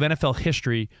faces of NFL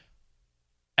history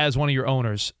as one of your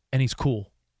owners, and he's cool.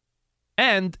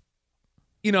 And,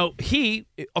 he,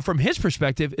 from his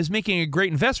perspective, is making a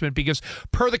great investment because,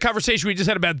 per the conversation we just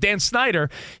had about Dan Snyder,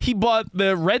 he bought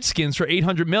the Redskins for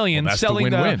 $800 million,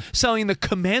 selling the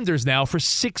Commanders now for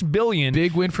 $6 billion.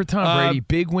 Big win for Tom Brady.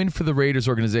 Big win for the Raiders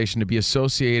organization to be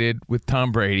associated with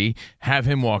Tom Brady, have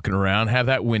him walking around, have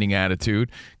that winning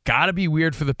attitude. Got to be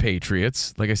weird for the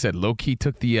Patriots. Like I said, low-key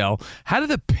took the L. How did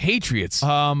the Patriots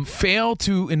fail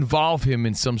to involve him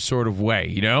in some sort of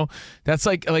way, That's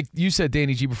like you said,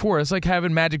 Danny G, before. It's like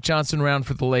having Magic Johnson around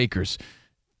for the Lakers.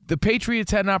 The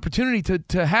Patriots had an opportunity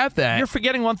to have that. You're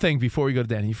forgetting one thing before we go to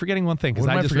Danny. You're forgetting one thing because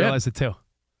I just realized it too.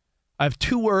 I have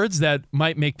two words that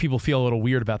might make people feel a little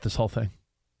weird about this whole thing.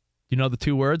 You know the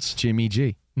two words? Jimmy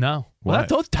G. No. What?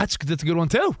 Well, that's a good one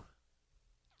too.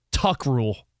 Tuck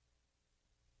rule.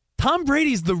 Tom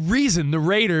Brady's the reason the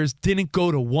Raiders didn't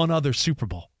go to one other Super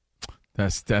Bowl.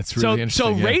 That's really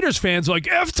interesting. So Raiders fans are like,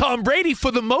 F Tom Brady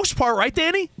for the most part, right,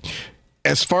 Danny?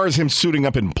 As far as him suiting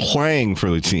up and playing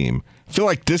for the team, I feel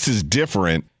like this is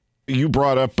different. You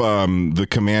brought up the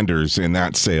Commanders in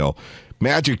that sale.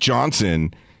 Magic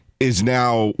Johnson is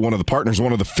now one of the partners,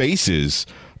 one of the faces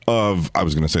of, I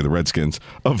was going to say the Redskins,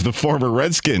 of the former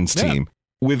Redskins team.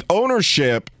 With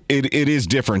ownership, it is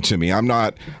different to me. I'm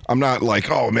not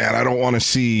like, oh man, I don't want to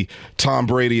see Tom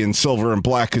Brady in silver and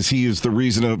black because he is the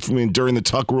reason during the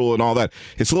Tuck rule and all that.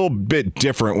 It's a little bit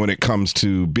different when it comes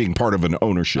to being part of an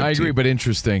ownership. I agree, team. But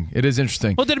interesting. It is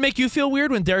interesting. Well, did it make you feel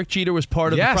weird when Derek Jeter was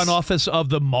part of the front office of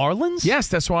the Marlins? Yes,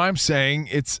 that's why I'm saying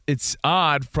it's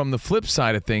odd from the flip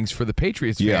side of things for the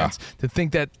Patriots fans to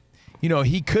think that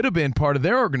he could have been part of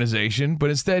their organization, but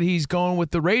instead he's going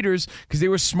with the Raiders because they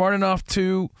were smart enough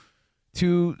to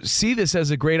see this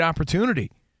as a great opportunity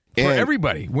for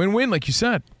everybody. Win-win, like you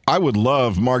said. I would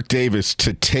love Mark Davis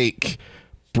to take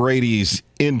Brady's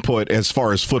input as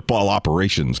far as football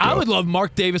operations go. I would love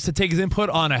Mark Davis to take his input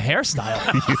on a hairstyle.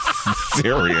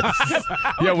 Serious.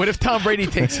 Yeah, what if Tom Brady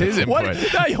takes his input?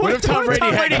 What if Tom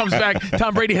Brady comes back?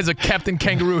 Tom Brady has a Captain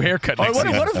Kangaroo haircut next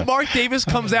season. What if Mark Davis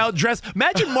comes out dressed?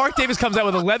 Imagine Mark Davis comes out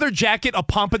with a leather jacket, a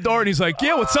pompadour, and he's like,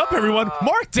 yeah, what's up, everyone?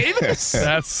 Mark Davis.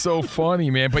 That's so funny,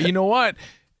 man. But you know what?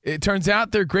 it turns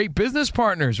out they're great business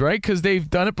partners, right? Because they've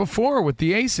done it before with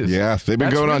the Aces. Yeah, they've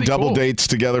been going on double dates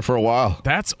together for a while.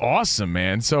 That's awesome,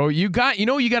 man. So you got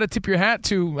to tip your hat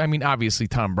to, I mean, obviously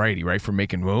Tom Brady, right, for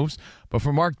making moves, but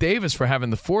for Mark Davis for having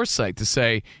the foresight to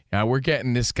say, yeah, we're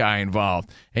getting this guy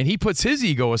involved. And he puts his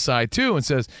ego aside, too, and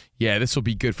says, yeah, this will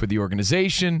be good for the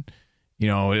organization.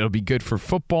 It'll be good for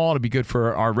football. It'll be good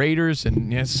for our Raiders,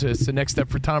 and it's the next step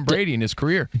for Tom Brady in his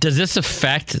career. Does this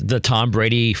affect the Tom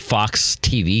Brady Fox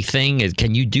TV thing?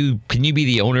 Can you be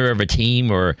the owner of a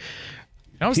team? Or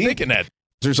I was thinking that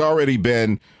there's already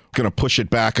been going to push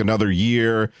it back another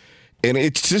year, and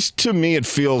it's just, to me, it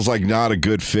feels like not a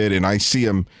good fit. And I see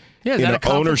him in an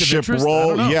ownership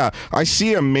role. I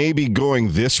see him maybe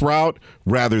going this route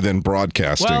rather than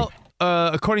broadcasting. Well,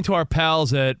 according to our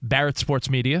pals at Barrett Sports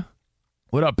Media.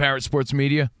 What up, Barrett Sports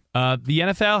Media? The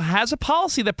NFL has a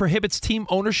policy that prohibits team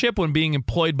ownership when being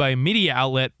employed by a media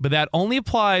outlet, but that only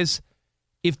applies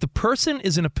if the person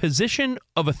is in a position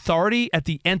of authority at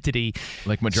the entity.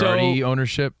 Like majority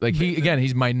ownership? Like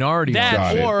he's minority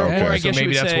ownership. Or I guess maybe you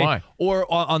would that's say, why. Or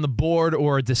on the board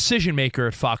or a decision maker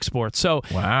at Fox Sports. So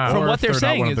wow. From or what they're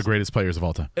saying not one is of the greatest players of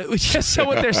all time. So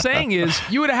what they're saying is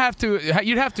you'd have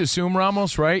to assume,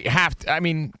 Ramos, right?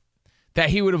 That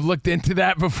he would have looked into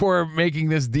that before making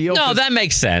this deal. No, that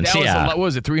makes sense. What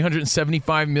was it,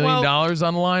 $375 million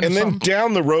on the line? And then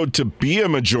down the road, to be a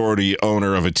majority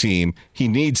owner of a team, he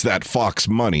needs that Fox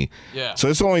money. Yeah. So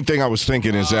that's the only thing I was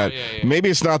thinking is that maybe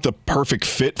it's not the perfect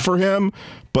fit for him,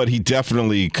 but he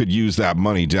definitely could use that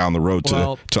money down the road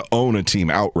to own a team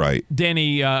outright.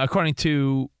 Danny, according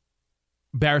to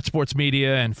Barrett Sports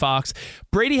Media and Fox,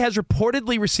 Brady has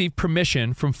reportedly received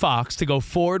permission from Fox to go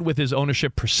forward with his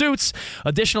ownership pursuits.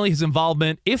 Additionally, his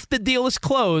involvement, if the deal is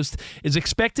closed, is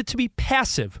expected to be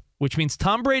passive, which means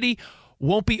Tom Brady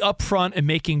won't be upfront and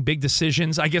making big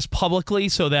decisions, I guess publicly,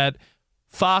 so that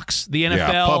Fox, the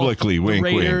NFL, publicly, the wink,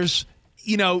 Raiders,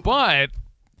 wink.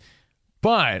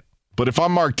 But if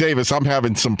I'm Mark Davis, I'm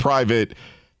having some private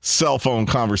cell phone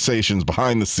conversations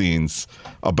behind the scenes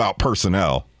about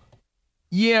personnel.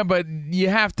 Yeah, but you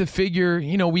have to figure,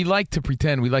 we like to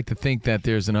think that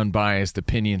there's an unbiased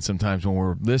opinion sometimes when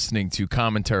we're listening to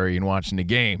commentary and watching the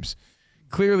games.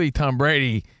 Clearly, Tom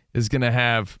Brady is going to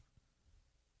have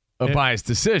a biased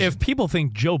decision. If people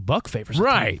think Joe Buck favors him.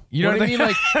 Right. You know what I mean?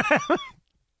 Like,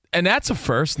 and that's a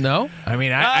first, no? I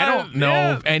mean, I don't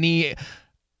know of any...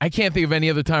 I can't think of any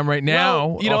other time right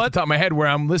now off the top of my head where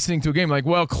I'm listening to a game like,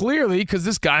 well, clearly, because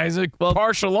this guy is a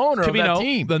partial owner of that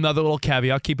team. Another little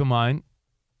caveat, keep in mind,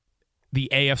 the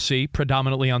AFC,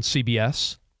 predominantly on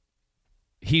CBS.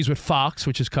 He's with Fox,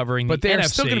 which is covering the NFC. But they're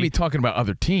still going to be talking about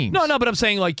other teams. No, but I'm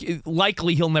saying,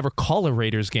 likely he'll never call a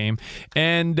Raiders game.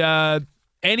 And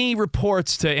any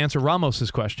reports, to answer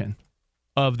Ramos's question,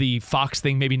 of the Fox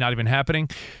thing maybe not even happening,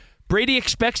 Brady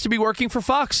expects to be working for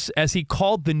Fox, as he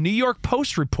called the New York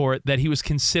Post report that he was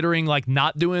considering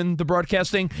not doing the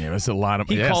broadcasting. Yeah, that's a lot of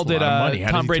money. He called it money.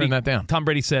 How did he turn that down? Tom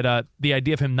Brady said the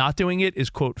idea of him not doing it is,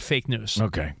 quote, fake news.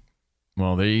 Okay.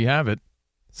 Well, there you have it.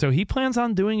 So he plans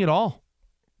on doing it all.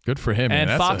 Good for him. And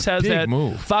man. Fox has that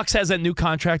move. Fox has that new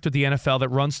contract with the NFL that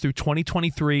runs through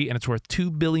 2023, and it's worth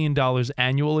 $2 billion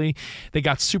annually. They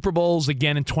got Super Bowls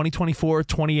again in 2024,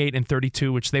 28, and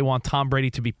 32, which they want Tom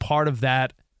Brady to be part of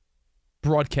that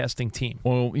broadcasting team.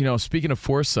 Well, speaking of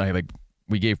foresight,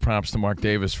 we gave props to Mark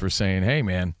Davis for saying, hey,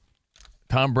 man,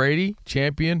 Tom Brady,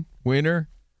 champion, winner.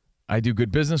 I do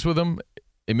good business with him.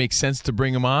 It makes sense to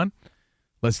bring him on.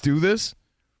 Let's do this.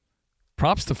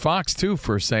 Props to Fox, too,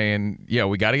 for saying, yeah,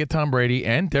 we got to get Tom Brady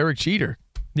and Derek Jeter.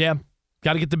 Yeah,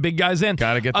 got to get the big guys in.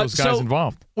 Got to get those guys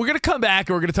involved. We're going to come back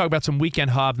and we're going to talk about some weekend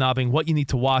hobnobbing, what you need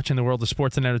to watch in the world of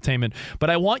sports and entertainment.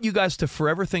 But I want you guys to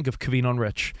forever think of Kaveen on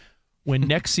Rich when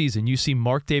next season you see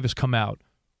Mark Davis come out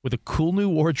with a cool new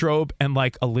wardrobe and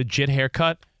a legit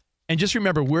haircut. And just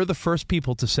remember, we're the first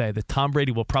people to say that Tom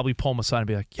Brady will probably pull him aside and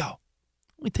be like, yo,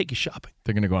 let me take you shopping.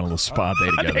 They're going to go on a little spa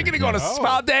day together. They're going to go on a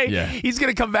spa day. Yeah. He's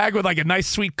going to come back with a nice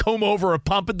sweet comb over, a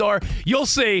pompadour. You'll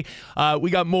see.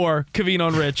 We got more Kaveen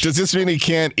on Rich. Does this mean he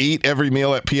can't eat every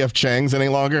meal at P.F. Chang's any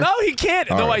longer? No, he can't.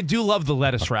 All Though right. I do love the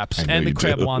lettuce wraps and the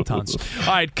crab wontons.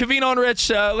 All right, Kaveen on Rich.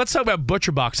 Let's talk about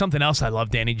Butcher Box. Something else I love,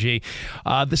 Danny G.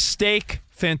 The steak,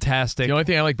 fantastic. The only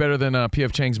thing I like better than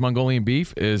P.F. Chang's Mongolian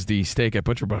beef is the steak at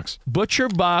Butcher Box. Butcher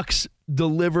Box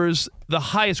delivers the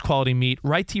highest quality meat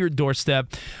right to your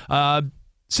doorstep.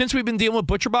 Since we've been dealing with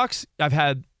Butcher Box, I've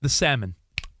had the salmon.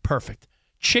 Perfect.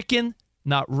 Chicken,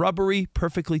 not rubbery,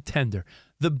 perfectly tender.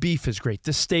 The beef is great.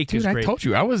 The steak is great. I told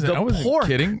you. I wasn't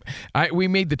kidding. We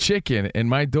made the chicken, and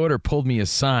my daughter pulled me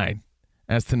aside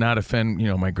as to not offend,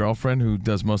 my girlfriend who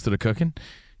does most of the cooking.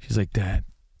 She's like, Dad,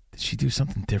 Did she do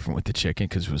something different with the chicken?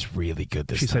 Because it was really good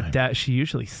this time. She said that she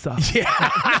usually sucks.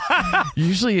 Yeah.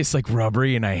 Usually it's like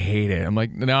rubbery and I hate it. I'm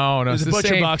like, no, it's the Butcher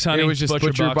same. Box, honey. It was just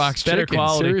Butcher Box Better chicken.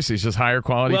 quality. Seriously, it's just higher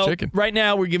quality chicken. Right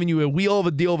now we're giving you a wheel of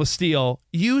a deal of a steal.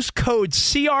 Use code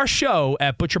CRSHOW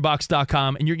at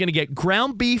butcherbox.com and you're going to get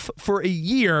ground beef for a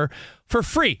year for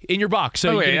free in your box.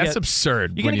 So that's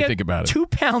absurd when you think about it. 2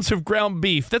 pounds of ground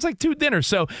beef. That's like 2 dinners.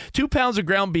 So 2 pounds of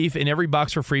ground beef in every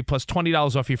box for free, plus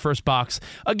 $20 off your first box.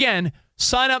 Again,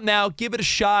 sign up now. Give it a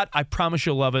shot. I promise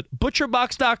you'll love it.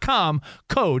 ButcherBox.com,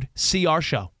 code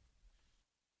CRSHOW.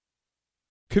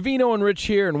 Covino and Rich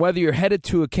here, and whether you're headed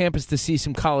to a campus to see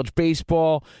some college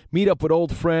baseball, meet up with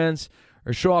old friends,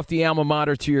 or show off the alma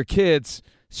mater to your kids,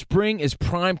 spring is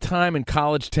prime time in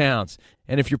college towns.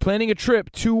 And if you're planning a trip,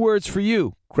 2 words for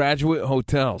you: Graduate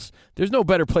Hotels. There's no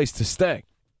better place to stay.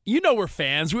 You know we're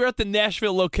fans. We were at the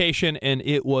Nashville location, and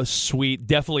it was sweet.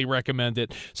 Definitely recommend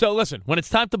it. So listen, when it's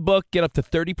time to book, get up to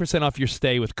 30% off your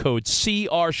stay with code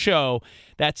CRSHOW.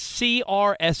 That's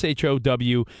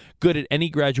CRSHOW. Good at any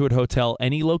Graduate Hotel,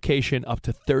 any location, up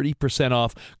to 30%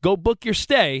 off. Go book your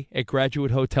stay at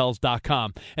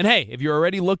graduatehotels.com. And hey, if you're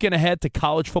already looking ahead to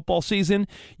college football season,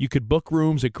 you could book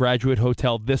rooms at Graduate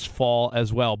Hotel this fall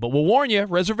as well. But we'll warn you,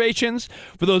 reservations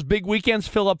for those big weekends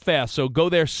fill up fast, so go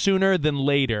there sooner than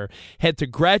later. Head to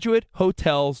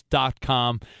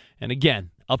graduatehotels.com. And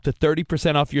again, up to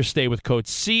 30% off your stay with code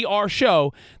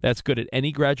CRSHOW. That's good at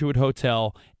any Graduate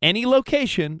Hotel, any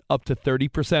location, up to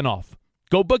 30% off.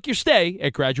 Go book your stay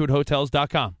at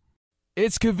graduatehotels.com.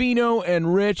 It's Covino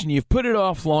and Rich, and you've put it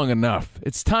off long enough.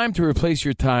 It's time to replace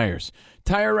your tires.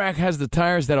 Tire Rack has the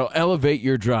tires that'll elevate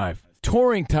your drive.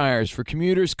 Touring tires for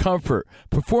commuters' comfort,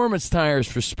 performance tires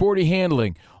for sporty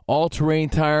handling, all-terrain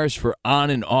tires for on-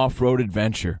 and off-road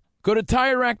adventure. Go to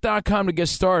TireRack.com to get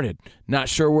started. Not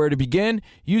sure where to begin?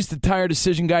 Use the Tire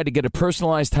Decision Guide to get a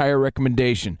personalized tire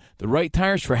recommendation. The right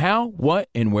tires for how, what,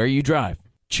 and where you drive.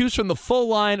 Choose from the full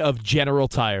line of General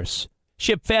Tires.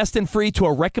 Ship fast and free to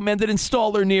a recommended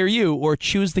installer near you, or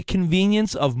choose the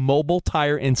convenience of mobile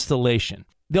tire installation.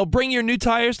 They'll bring your new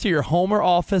tires to your home or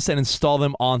office and install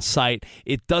them on site.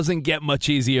 It doesn't get much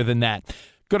easier than that.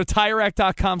 Go to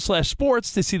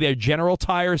TireRack.com/sports to see their General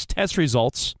Tires test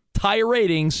results, tire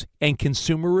ratings, and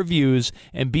consumer reviews,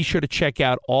 and be sure to check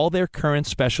out all their current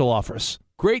special offers.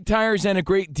 Great tires and a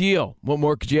great deal. What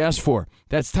more could you ask for?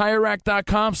 That's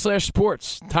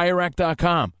TireRack.com/sports.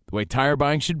 TireRack.com, the way tire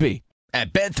buying should be.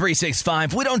 At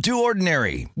Bet365, we don't do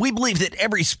ordinary. We believe that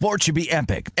every sport should be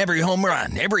epic. Every home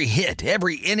run, every hit,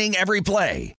 every inning, every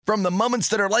play. From the moments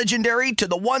that are legendary to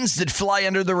the ones that fly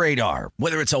under the radar.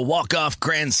 Whether it's a walk-off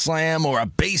grand slam or a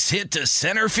base hit to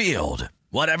center field.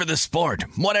 Whatever the sport,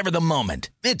 whatever the moment,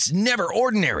 it's never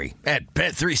ordinary at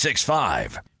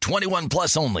Bet365. 21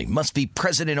 plus only. Must be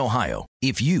present in Ohio.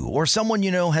 If you or someone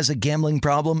you know has a gambling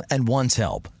problem and wants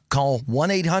help, call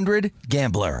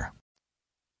 1-800-GAMBLER.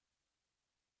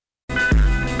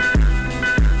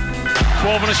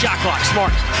 12 on the shot clock.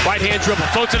 Smart. Right hand dribble.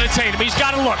 Floats it to Tatum. He's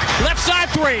got to look. Left side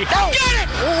three. Oh. Get it!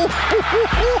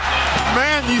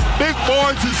 Man, these big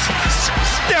boys is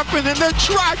stepping in their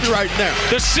track right now.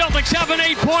 The Celtics have an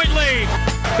 8-point lead.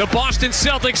 The Boston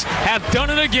Celtics have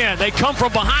done it again. They come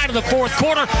from behind in the fourth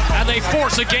quarter, and they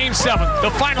force a Game 7.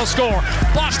 The final score,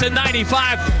 Boston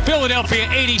 95, Philadelphia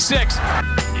 86.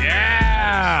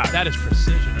 Yeah! That is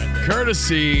precision right there.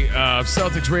 Courtesy of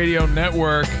Celtics Radio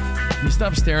Network. Can you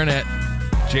stop staring at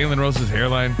Jalen Rose's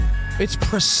hairline? It's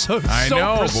precise. I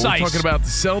know, precise. but we're talking about the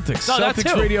Celtics. No,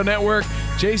 Celtics Radio Network.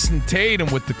 Jason Tatum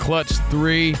with the clutch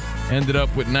 3. Ended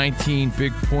up with 19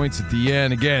 big points at the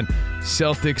end. Again,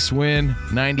 Celtics win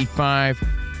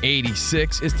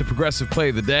 95-86. It's the Progressive play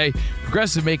of the day.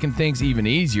 Progressive making things even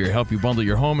easier. Help you bundle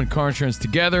your home and car insurance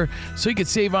together so you can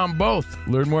save on both.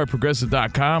 Learn more at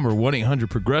Progressive.com or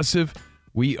 1-800-PROGRESSIVE.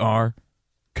 We are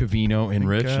Covino and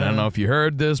Rich. And I don't know if you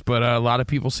heard this, but a lot of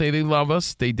people say they love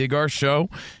us. They dig our show,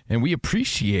 and we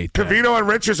appreciate that. Covino and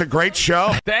Rich is a great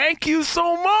show. Thank you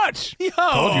so much. Yo,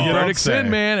 told you, verdict's in,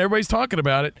 man. Everybody's talking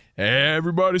about it.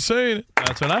 Everybody's saying it.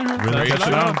 That's what I heard. Great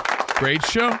show. Great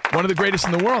show. One of the greatest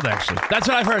in the world, actually. That's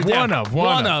what I heard. One Yeah.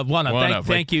 of.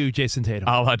 Thank you, Jason Tatum.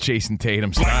 A la Jason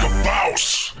Tatum style. Like a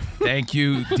boss. Thank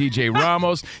you, DJ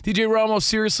Ramos. DJ Ramos,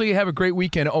 seriously, have a great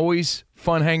weekend. Always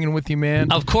fun hanging with you,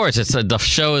 man. Of course. The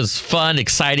show is fun,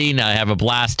 exciting. I have a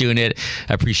blast doing it.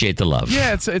 I appreciate the love.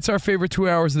 Yeah, it's our favorite 2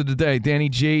 hours of the day. Danny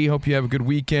G, hope you have a good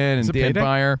weekend. And Dan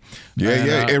Byer.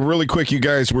 Yeah. And really quick, you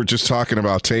guys were just talking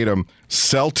about Tatum.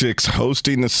 Celtics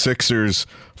hosting the Sixers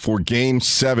for Game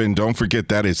 7. Don't forget,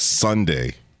 that is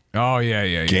Sunday. Oh,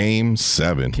 yeah. Game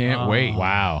 7. Can't wait.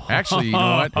 Wow. Actually, you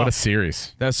know what? What a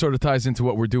series. That sort of ties into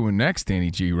what we're doing next, Danny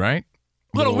G, right?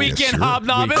 Little weekend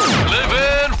hobnobbing.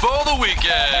 Living for the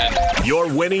weekend.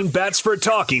 Your winning bets for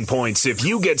talking points if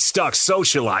you get stuck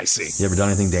socializing. You ever done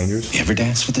anything dangerous? You ever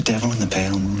danced with the devil in the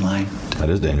pale moonlight? That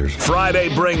is dangerous.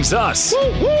 Friday brings us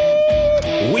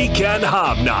Weekend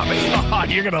Hobnobbing. Oh,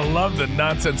 you're going to love the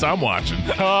nonsense I'm watching.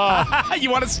 You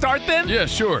want to start then? Yeah,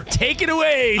 sure. Take it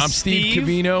away, I'm Steve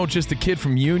Covino, just a kid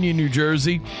from Union, New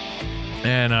Jersey.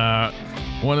 And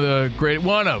one of the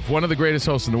greatest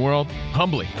hosts in the world.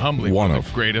 Humbly one of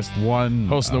the greatest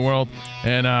hosts in the world.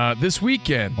 And this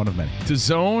weekend, one of many,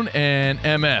 DAZN and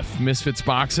MF Misfits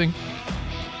Boxing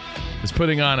is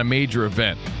putting on a major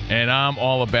event, and I'm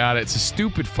all about it. It's a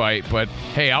stupid fight, but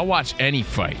hey, I'll watch any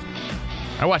fight.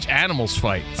 I watch animals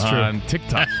fight on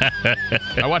TikTok.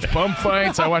 I watch bum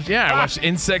fights. I watch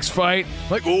insects fight.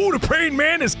 Like, ooh, the praying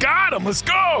mantis got him. Let's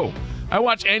go. I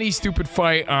watch any stupid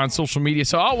fight on social media.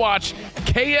 So I'll watch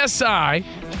KSI,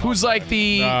 who's like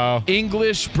the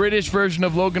English, British version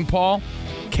of Logan Paul.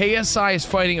 KSI is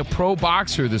fighting a pro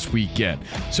boxer this weekend.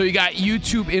 So you got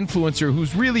YouTube influencer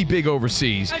who's really big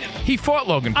overseas. He fought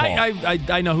Logan Paul.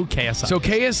 I know who KSI So is.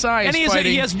 KSI and is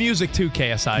fighting. He has music too,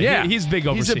 KSI. Yeah. He's big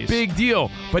overseas. He's a big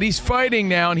deal. But he's fighting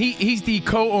now, and he's the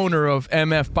co-owner of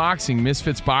MF Boxing,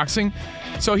 Misfits Boxing.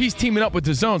 So he's teaming up with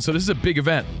DAZN. So this is a big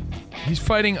event. He's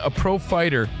fighting a pro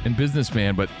fighter and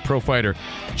businessman, but pro fighter,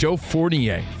 Joe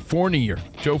Fournier.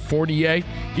 Joe Fournier.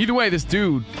 Either way, this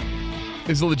dude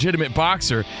is a legitimate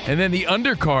boxer. And then the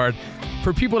undercard,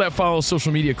 for people that follow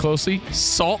social media closely,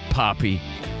 Salt Poppy.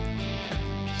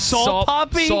 Salt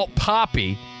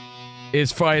Poppy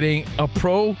is fighting a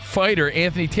pro fighter,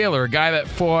 Anthony Taylor, a guy that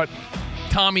fought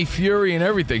Tommy Fury and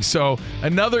everything. So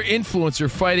another influencer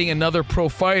fighting another pro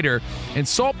fighter. And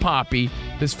Salt Poppy,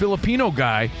 this Filipino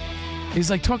guy, is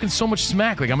like talking so much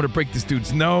smack, like I'm going to break this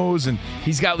dude's nose, and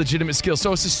he's got legitimate skills.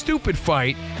 So it's a stupid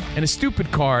fight and a stupid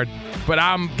card, but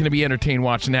I'm going to be entertained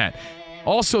watching that.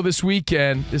 Also this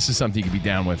weekend, this is something you could be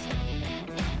down with.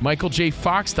 Michael J.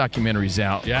 Fox documentary's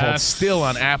out called Still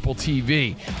on Apple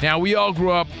TV. Now, we all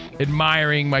grew up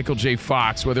admiring Michael J.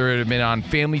 Fox, whether it had been on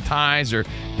Family Ties or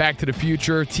Back to the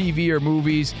Future, TV or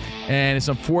movies, and it's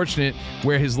unfortunate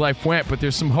where his life went, but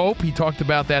there's some hope. He talked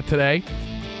about that today,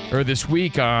 or this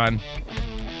week on,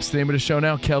 what's the name of the show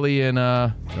now? Kelly and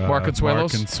Mark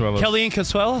Consuelos? Kelly and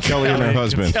Consuelos? Kelly and her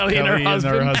husband. Kelly and her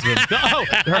husband.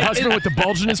 Her husband with the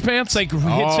bulge in his pants? It's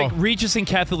like Regis and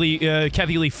Kathy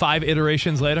Lee 5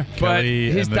 iterations later. But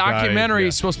his documentary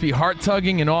is supposed to be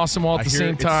heart-tugging and awesome all at the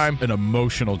same time. An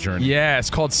emotional journey. Yeah, it's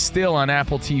called Still on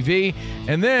Apple TV.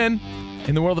 And then,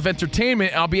 in the world of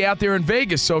entertainment, I'll be out there in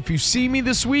Vegas. So if you see me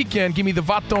this weekend, give me the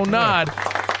Vato nod,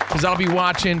 because I'll be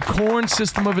watching Korn,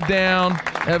 System of a Down,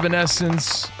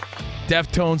 Evanescence,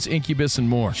 Deftones, Incubus, and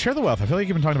more. Share the wealth. I feel like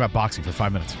you've been talking about boxing for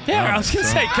 5 minutes. Yeah, I was going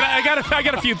to say, I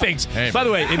got a few things. Hey, by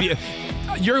the way,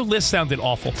 your list sounded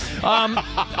awful.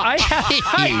 I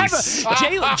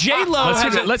have J-Lo.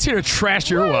 Let's hear the trash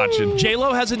you're watching.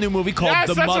 J-Lo has a new movie called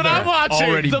The Mother. That's what I'm watching.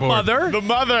 Already The bored. Mother. The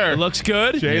Mother. It looks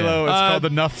good. J-Lo. It's called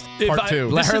Enough Part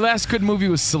 2. Her last good movie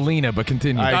was Selena, but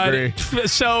continue. I agree.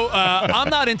 So I'm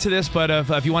not into this, but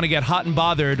if you want to get hot and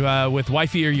bothered with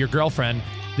wifey or your girlfriend,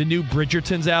 the new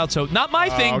Bridgerton's out. So not my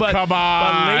thing, but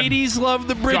ladies love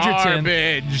the Bridgerton.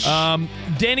 Garbage.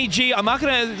 Danny G, I'm not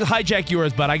going to hijack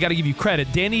yours, but I got to give you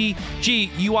credit. Danny G,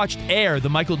 you watched Air, the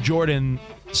Michael Jordan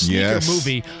sneaker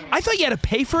movie. I thought you had to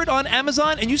pay for it on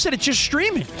Amazon, and you said it's just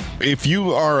streaming. If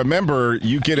you are a member,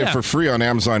 you get it for free on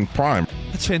Amazon Prime.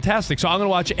 That's fantastic. So I'm going to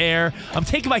watch Air. I'm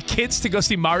taking my kids to go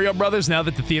see Mario Brothers now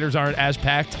that the theaters aren't as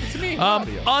packed. On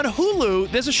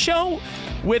Hulu, there's a show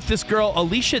with this girl,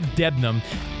 Alicia Debnam.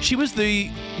 She was the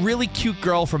really cute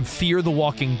girl from Fear the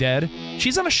Walking Dead.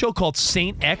 She's on a show called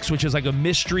Saint X, which is like a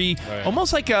mystery,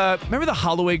 almost like remember the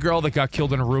Holloway girl that got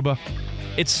killed in Aruba?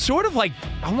 It's sort of like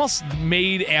almost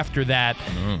made after that.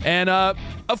 And,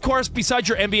 of course, besides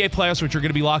your NBA playoffs, which you're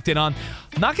going to be locked in on,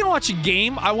 I'm not going to watch a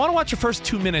game. I want to watch the first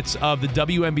 2 minutes of the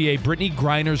WNBA, Brittany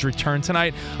Griner's return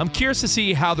tonight. I'm curious to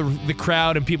see how the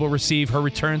crowd and people receive her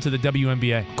return to the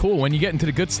WNBA. Cool, when you get into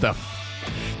the good stuff.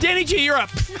 Danny G, you're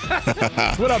up.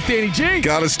 What up, Danny G?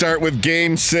 Got to start with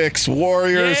Game 6.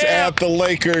 Warriors at the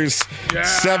Lakers.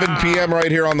 7 p.m. right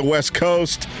here on the West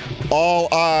Coast.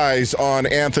 All eyes on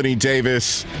Anthony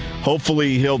Davis.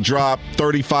 hopefully he'll drop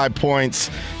 35 points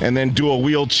and then do a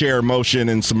wheelchair motion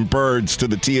and some birds to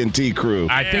the TNT crew.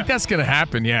 I think that's going to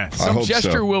happen, yeah. Some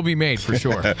gesture will be made for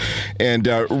sure. And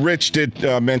Rich did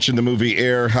mention the movie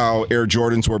Air, how Air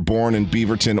Jordans were born in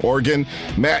Beaverton, Oregon.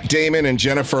 Matt Damon and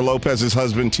Jennifer Lopez's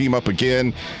husband team up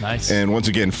again. Nice. And once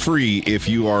again, free if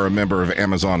you are a member of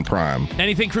Amazon Prime.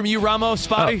 Anything from you, Ramos,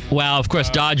 Spotty? Well, of course,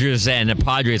 Dodgers and the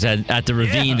Padres at the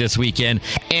Ravine this weekend.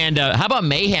 And how about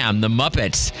Mayhem, the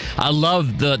Muppets? I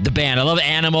love the band. I love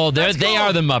Animal. They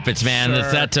are the Muppets, man.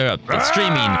 Sure. It's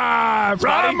streaming.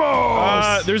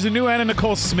 Ramos! There's a new Anna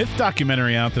Nicole Smith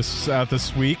documentary out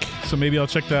this week, so maybe I'll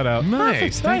check that out.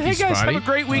 Nice. Thank you, Hey, guys, Spotty. have a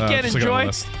great weekend.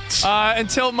 Enjoy.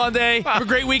 Until Monday, have a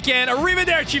great weekend.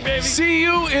 Arrivederci, baby. See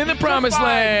you in the promised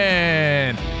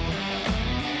land.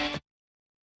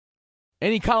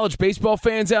 Any college baseball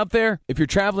fans out there? If you're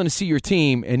traveling to see your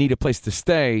team and need a place to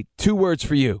stay, 2 words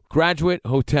for you: Graduate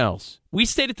Hotels. We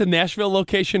stayed at the Nashville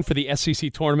location for the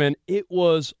SEC tournament. It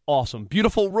was awesome.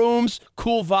 Beautiful rooms,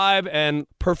 cool vibe, and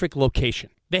perfect location.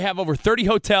 They have over 30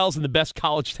 hotels in the best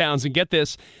college towns, and get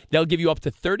this, they'll give you up to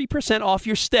 30% off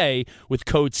your stay with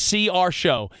code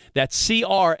CRSHOW. That's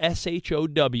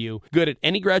CRSHOW. Good at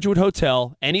any Graduate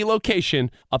Hotel, any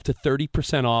location, up to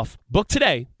 30% off. Book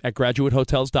today at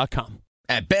graduatehotels.com.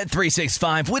 At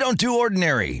Bet365, we don't do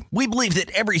ordinary. We believe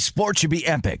that every sport should be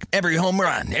epic. Every home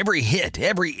run, every hit,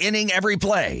 every inning, every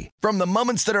play. From the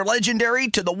moments that are legendary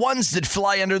to the ones that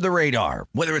fly under the radar.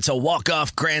 Whether it's a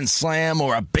walk-off grand slam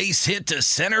or a base hit to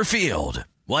center field.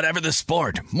 Whatever the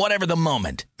sport, whatever the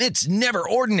moment. It's never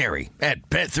ordinary at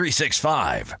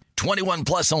Bet365. 21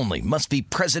 plus only. Must be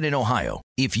present in Ohio.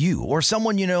 If you or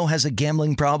someone you know has a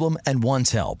gambling problem and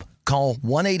wants help, call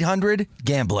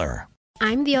 1-800-GAMBLER.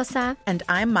 I'm Diosa. And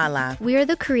I'm Mala. We are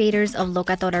the creators of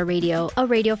Locatora Radio, a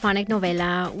radiophonic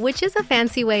novela, which is a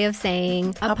fancy way of saying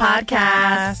a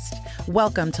podcast.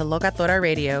 Welcome to Locatora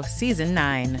Radio, Season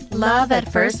 9. Love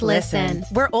at first listen.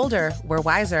 We're older, we're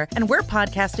wiser, and we're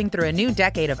podcasting through a new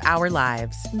decade of our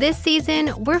lives. This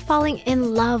season, we're falling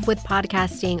in love with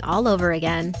podcasting all over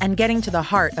again. And getting to the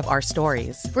heart of our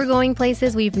stories. We're going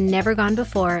places we've never gone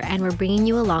before, and we're bringing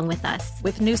you along with us.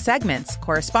 With new segments,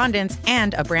 correspondence,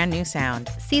 and a brand new sound.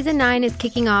 Season 9 is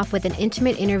kicking off with an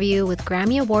intimate interview with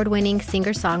Grammy Award-winning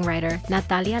singer-songwriter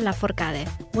Natalia Lafourcade.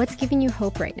 What's giving you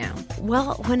hope right now?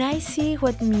 Well, when I see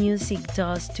what music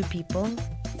does to people,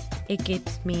 it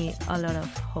gives me a lot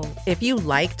of hope. If you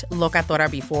liked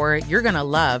Locatora before, you're going to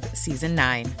love Season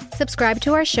 9. Subscribe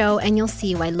to our show and you'll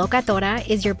see why Locatora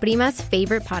is your prima's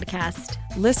favorite podcast.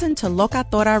 Listen to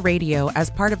Locatora Radio as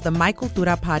part of the My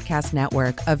Cultura Podcast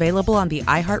Network, available on the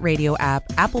iHeartRadio app,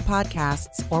 Apple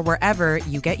Podcasts, or wherever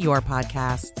you get your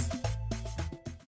podcasts.